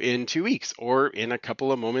to you in 2 weeks or in a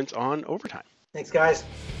couple of moments on overtime. Thanks, guys.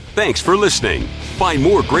 Thanks for listening. Find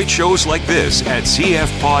more great shows like this at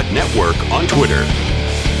CF Pod Network on Twitter.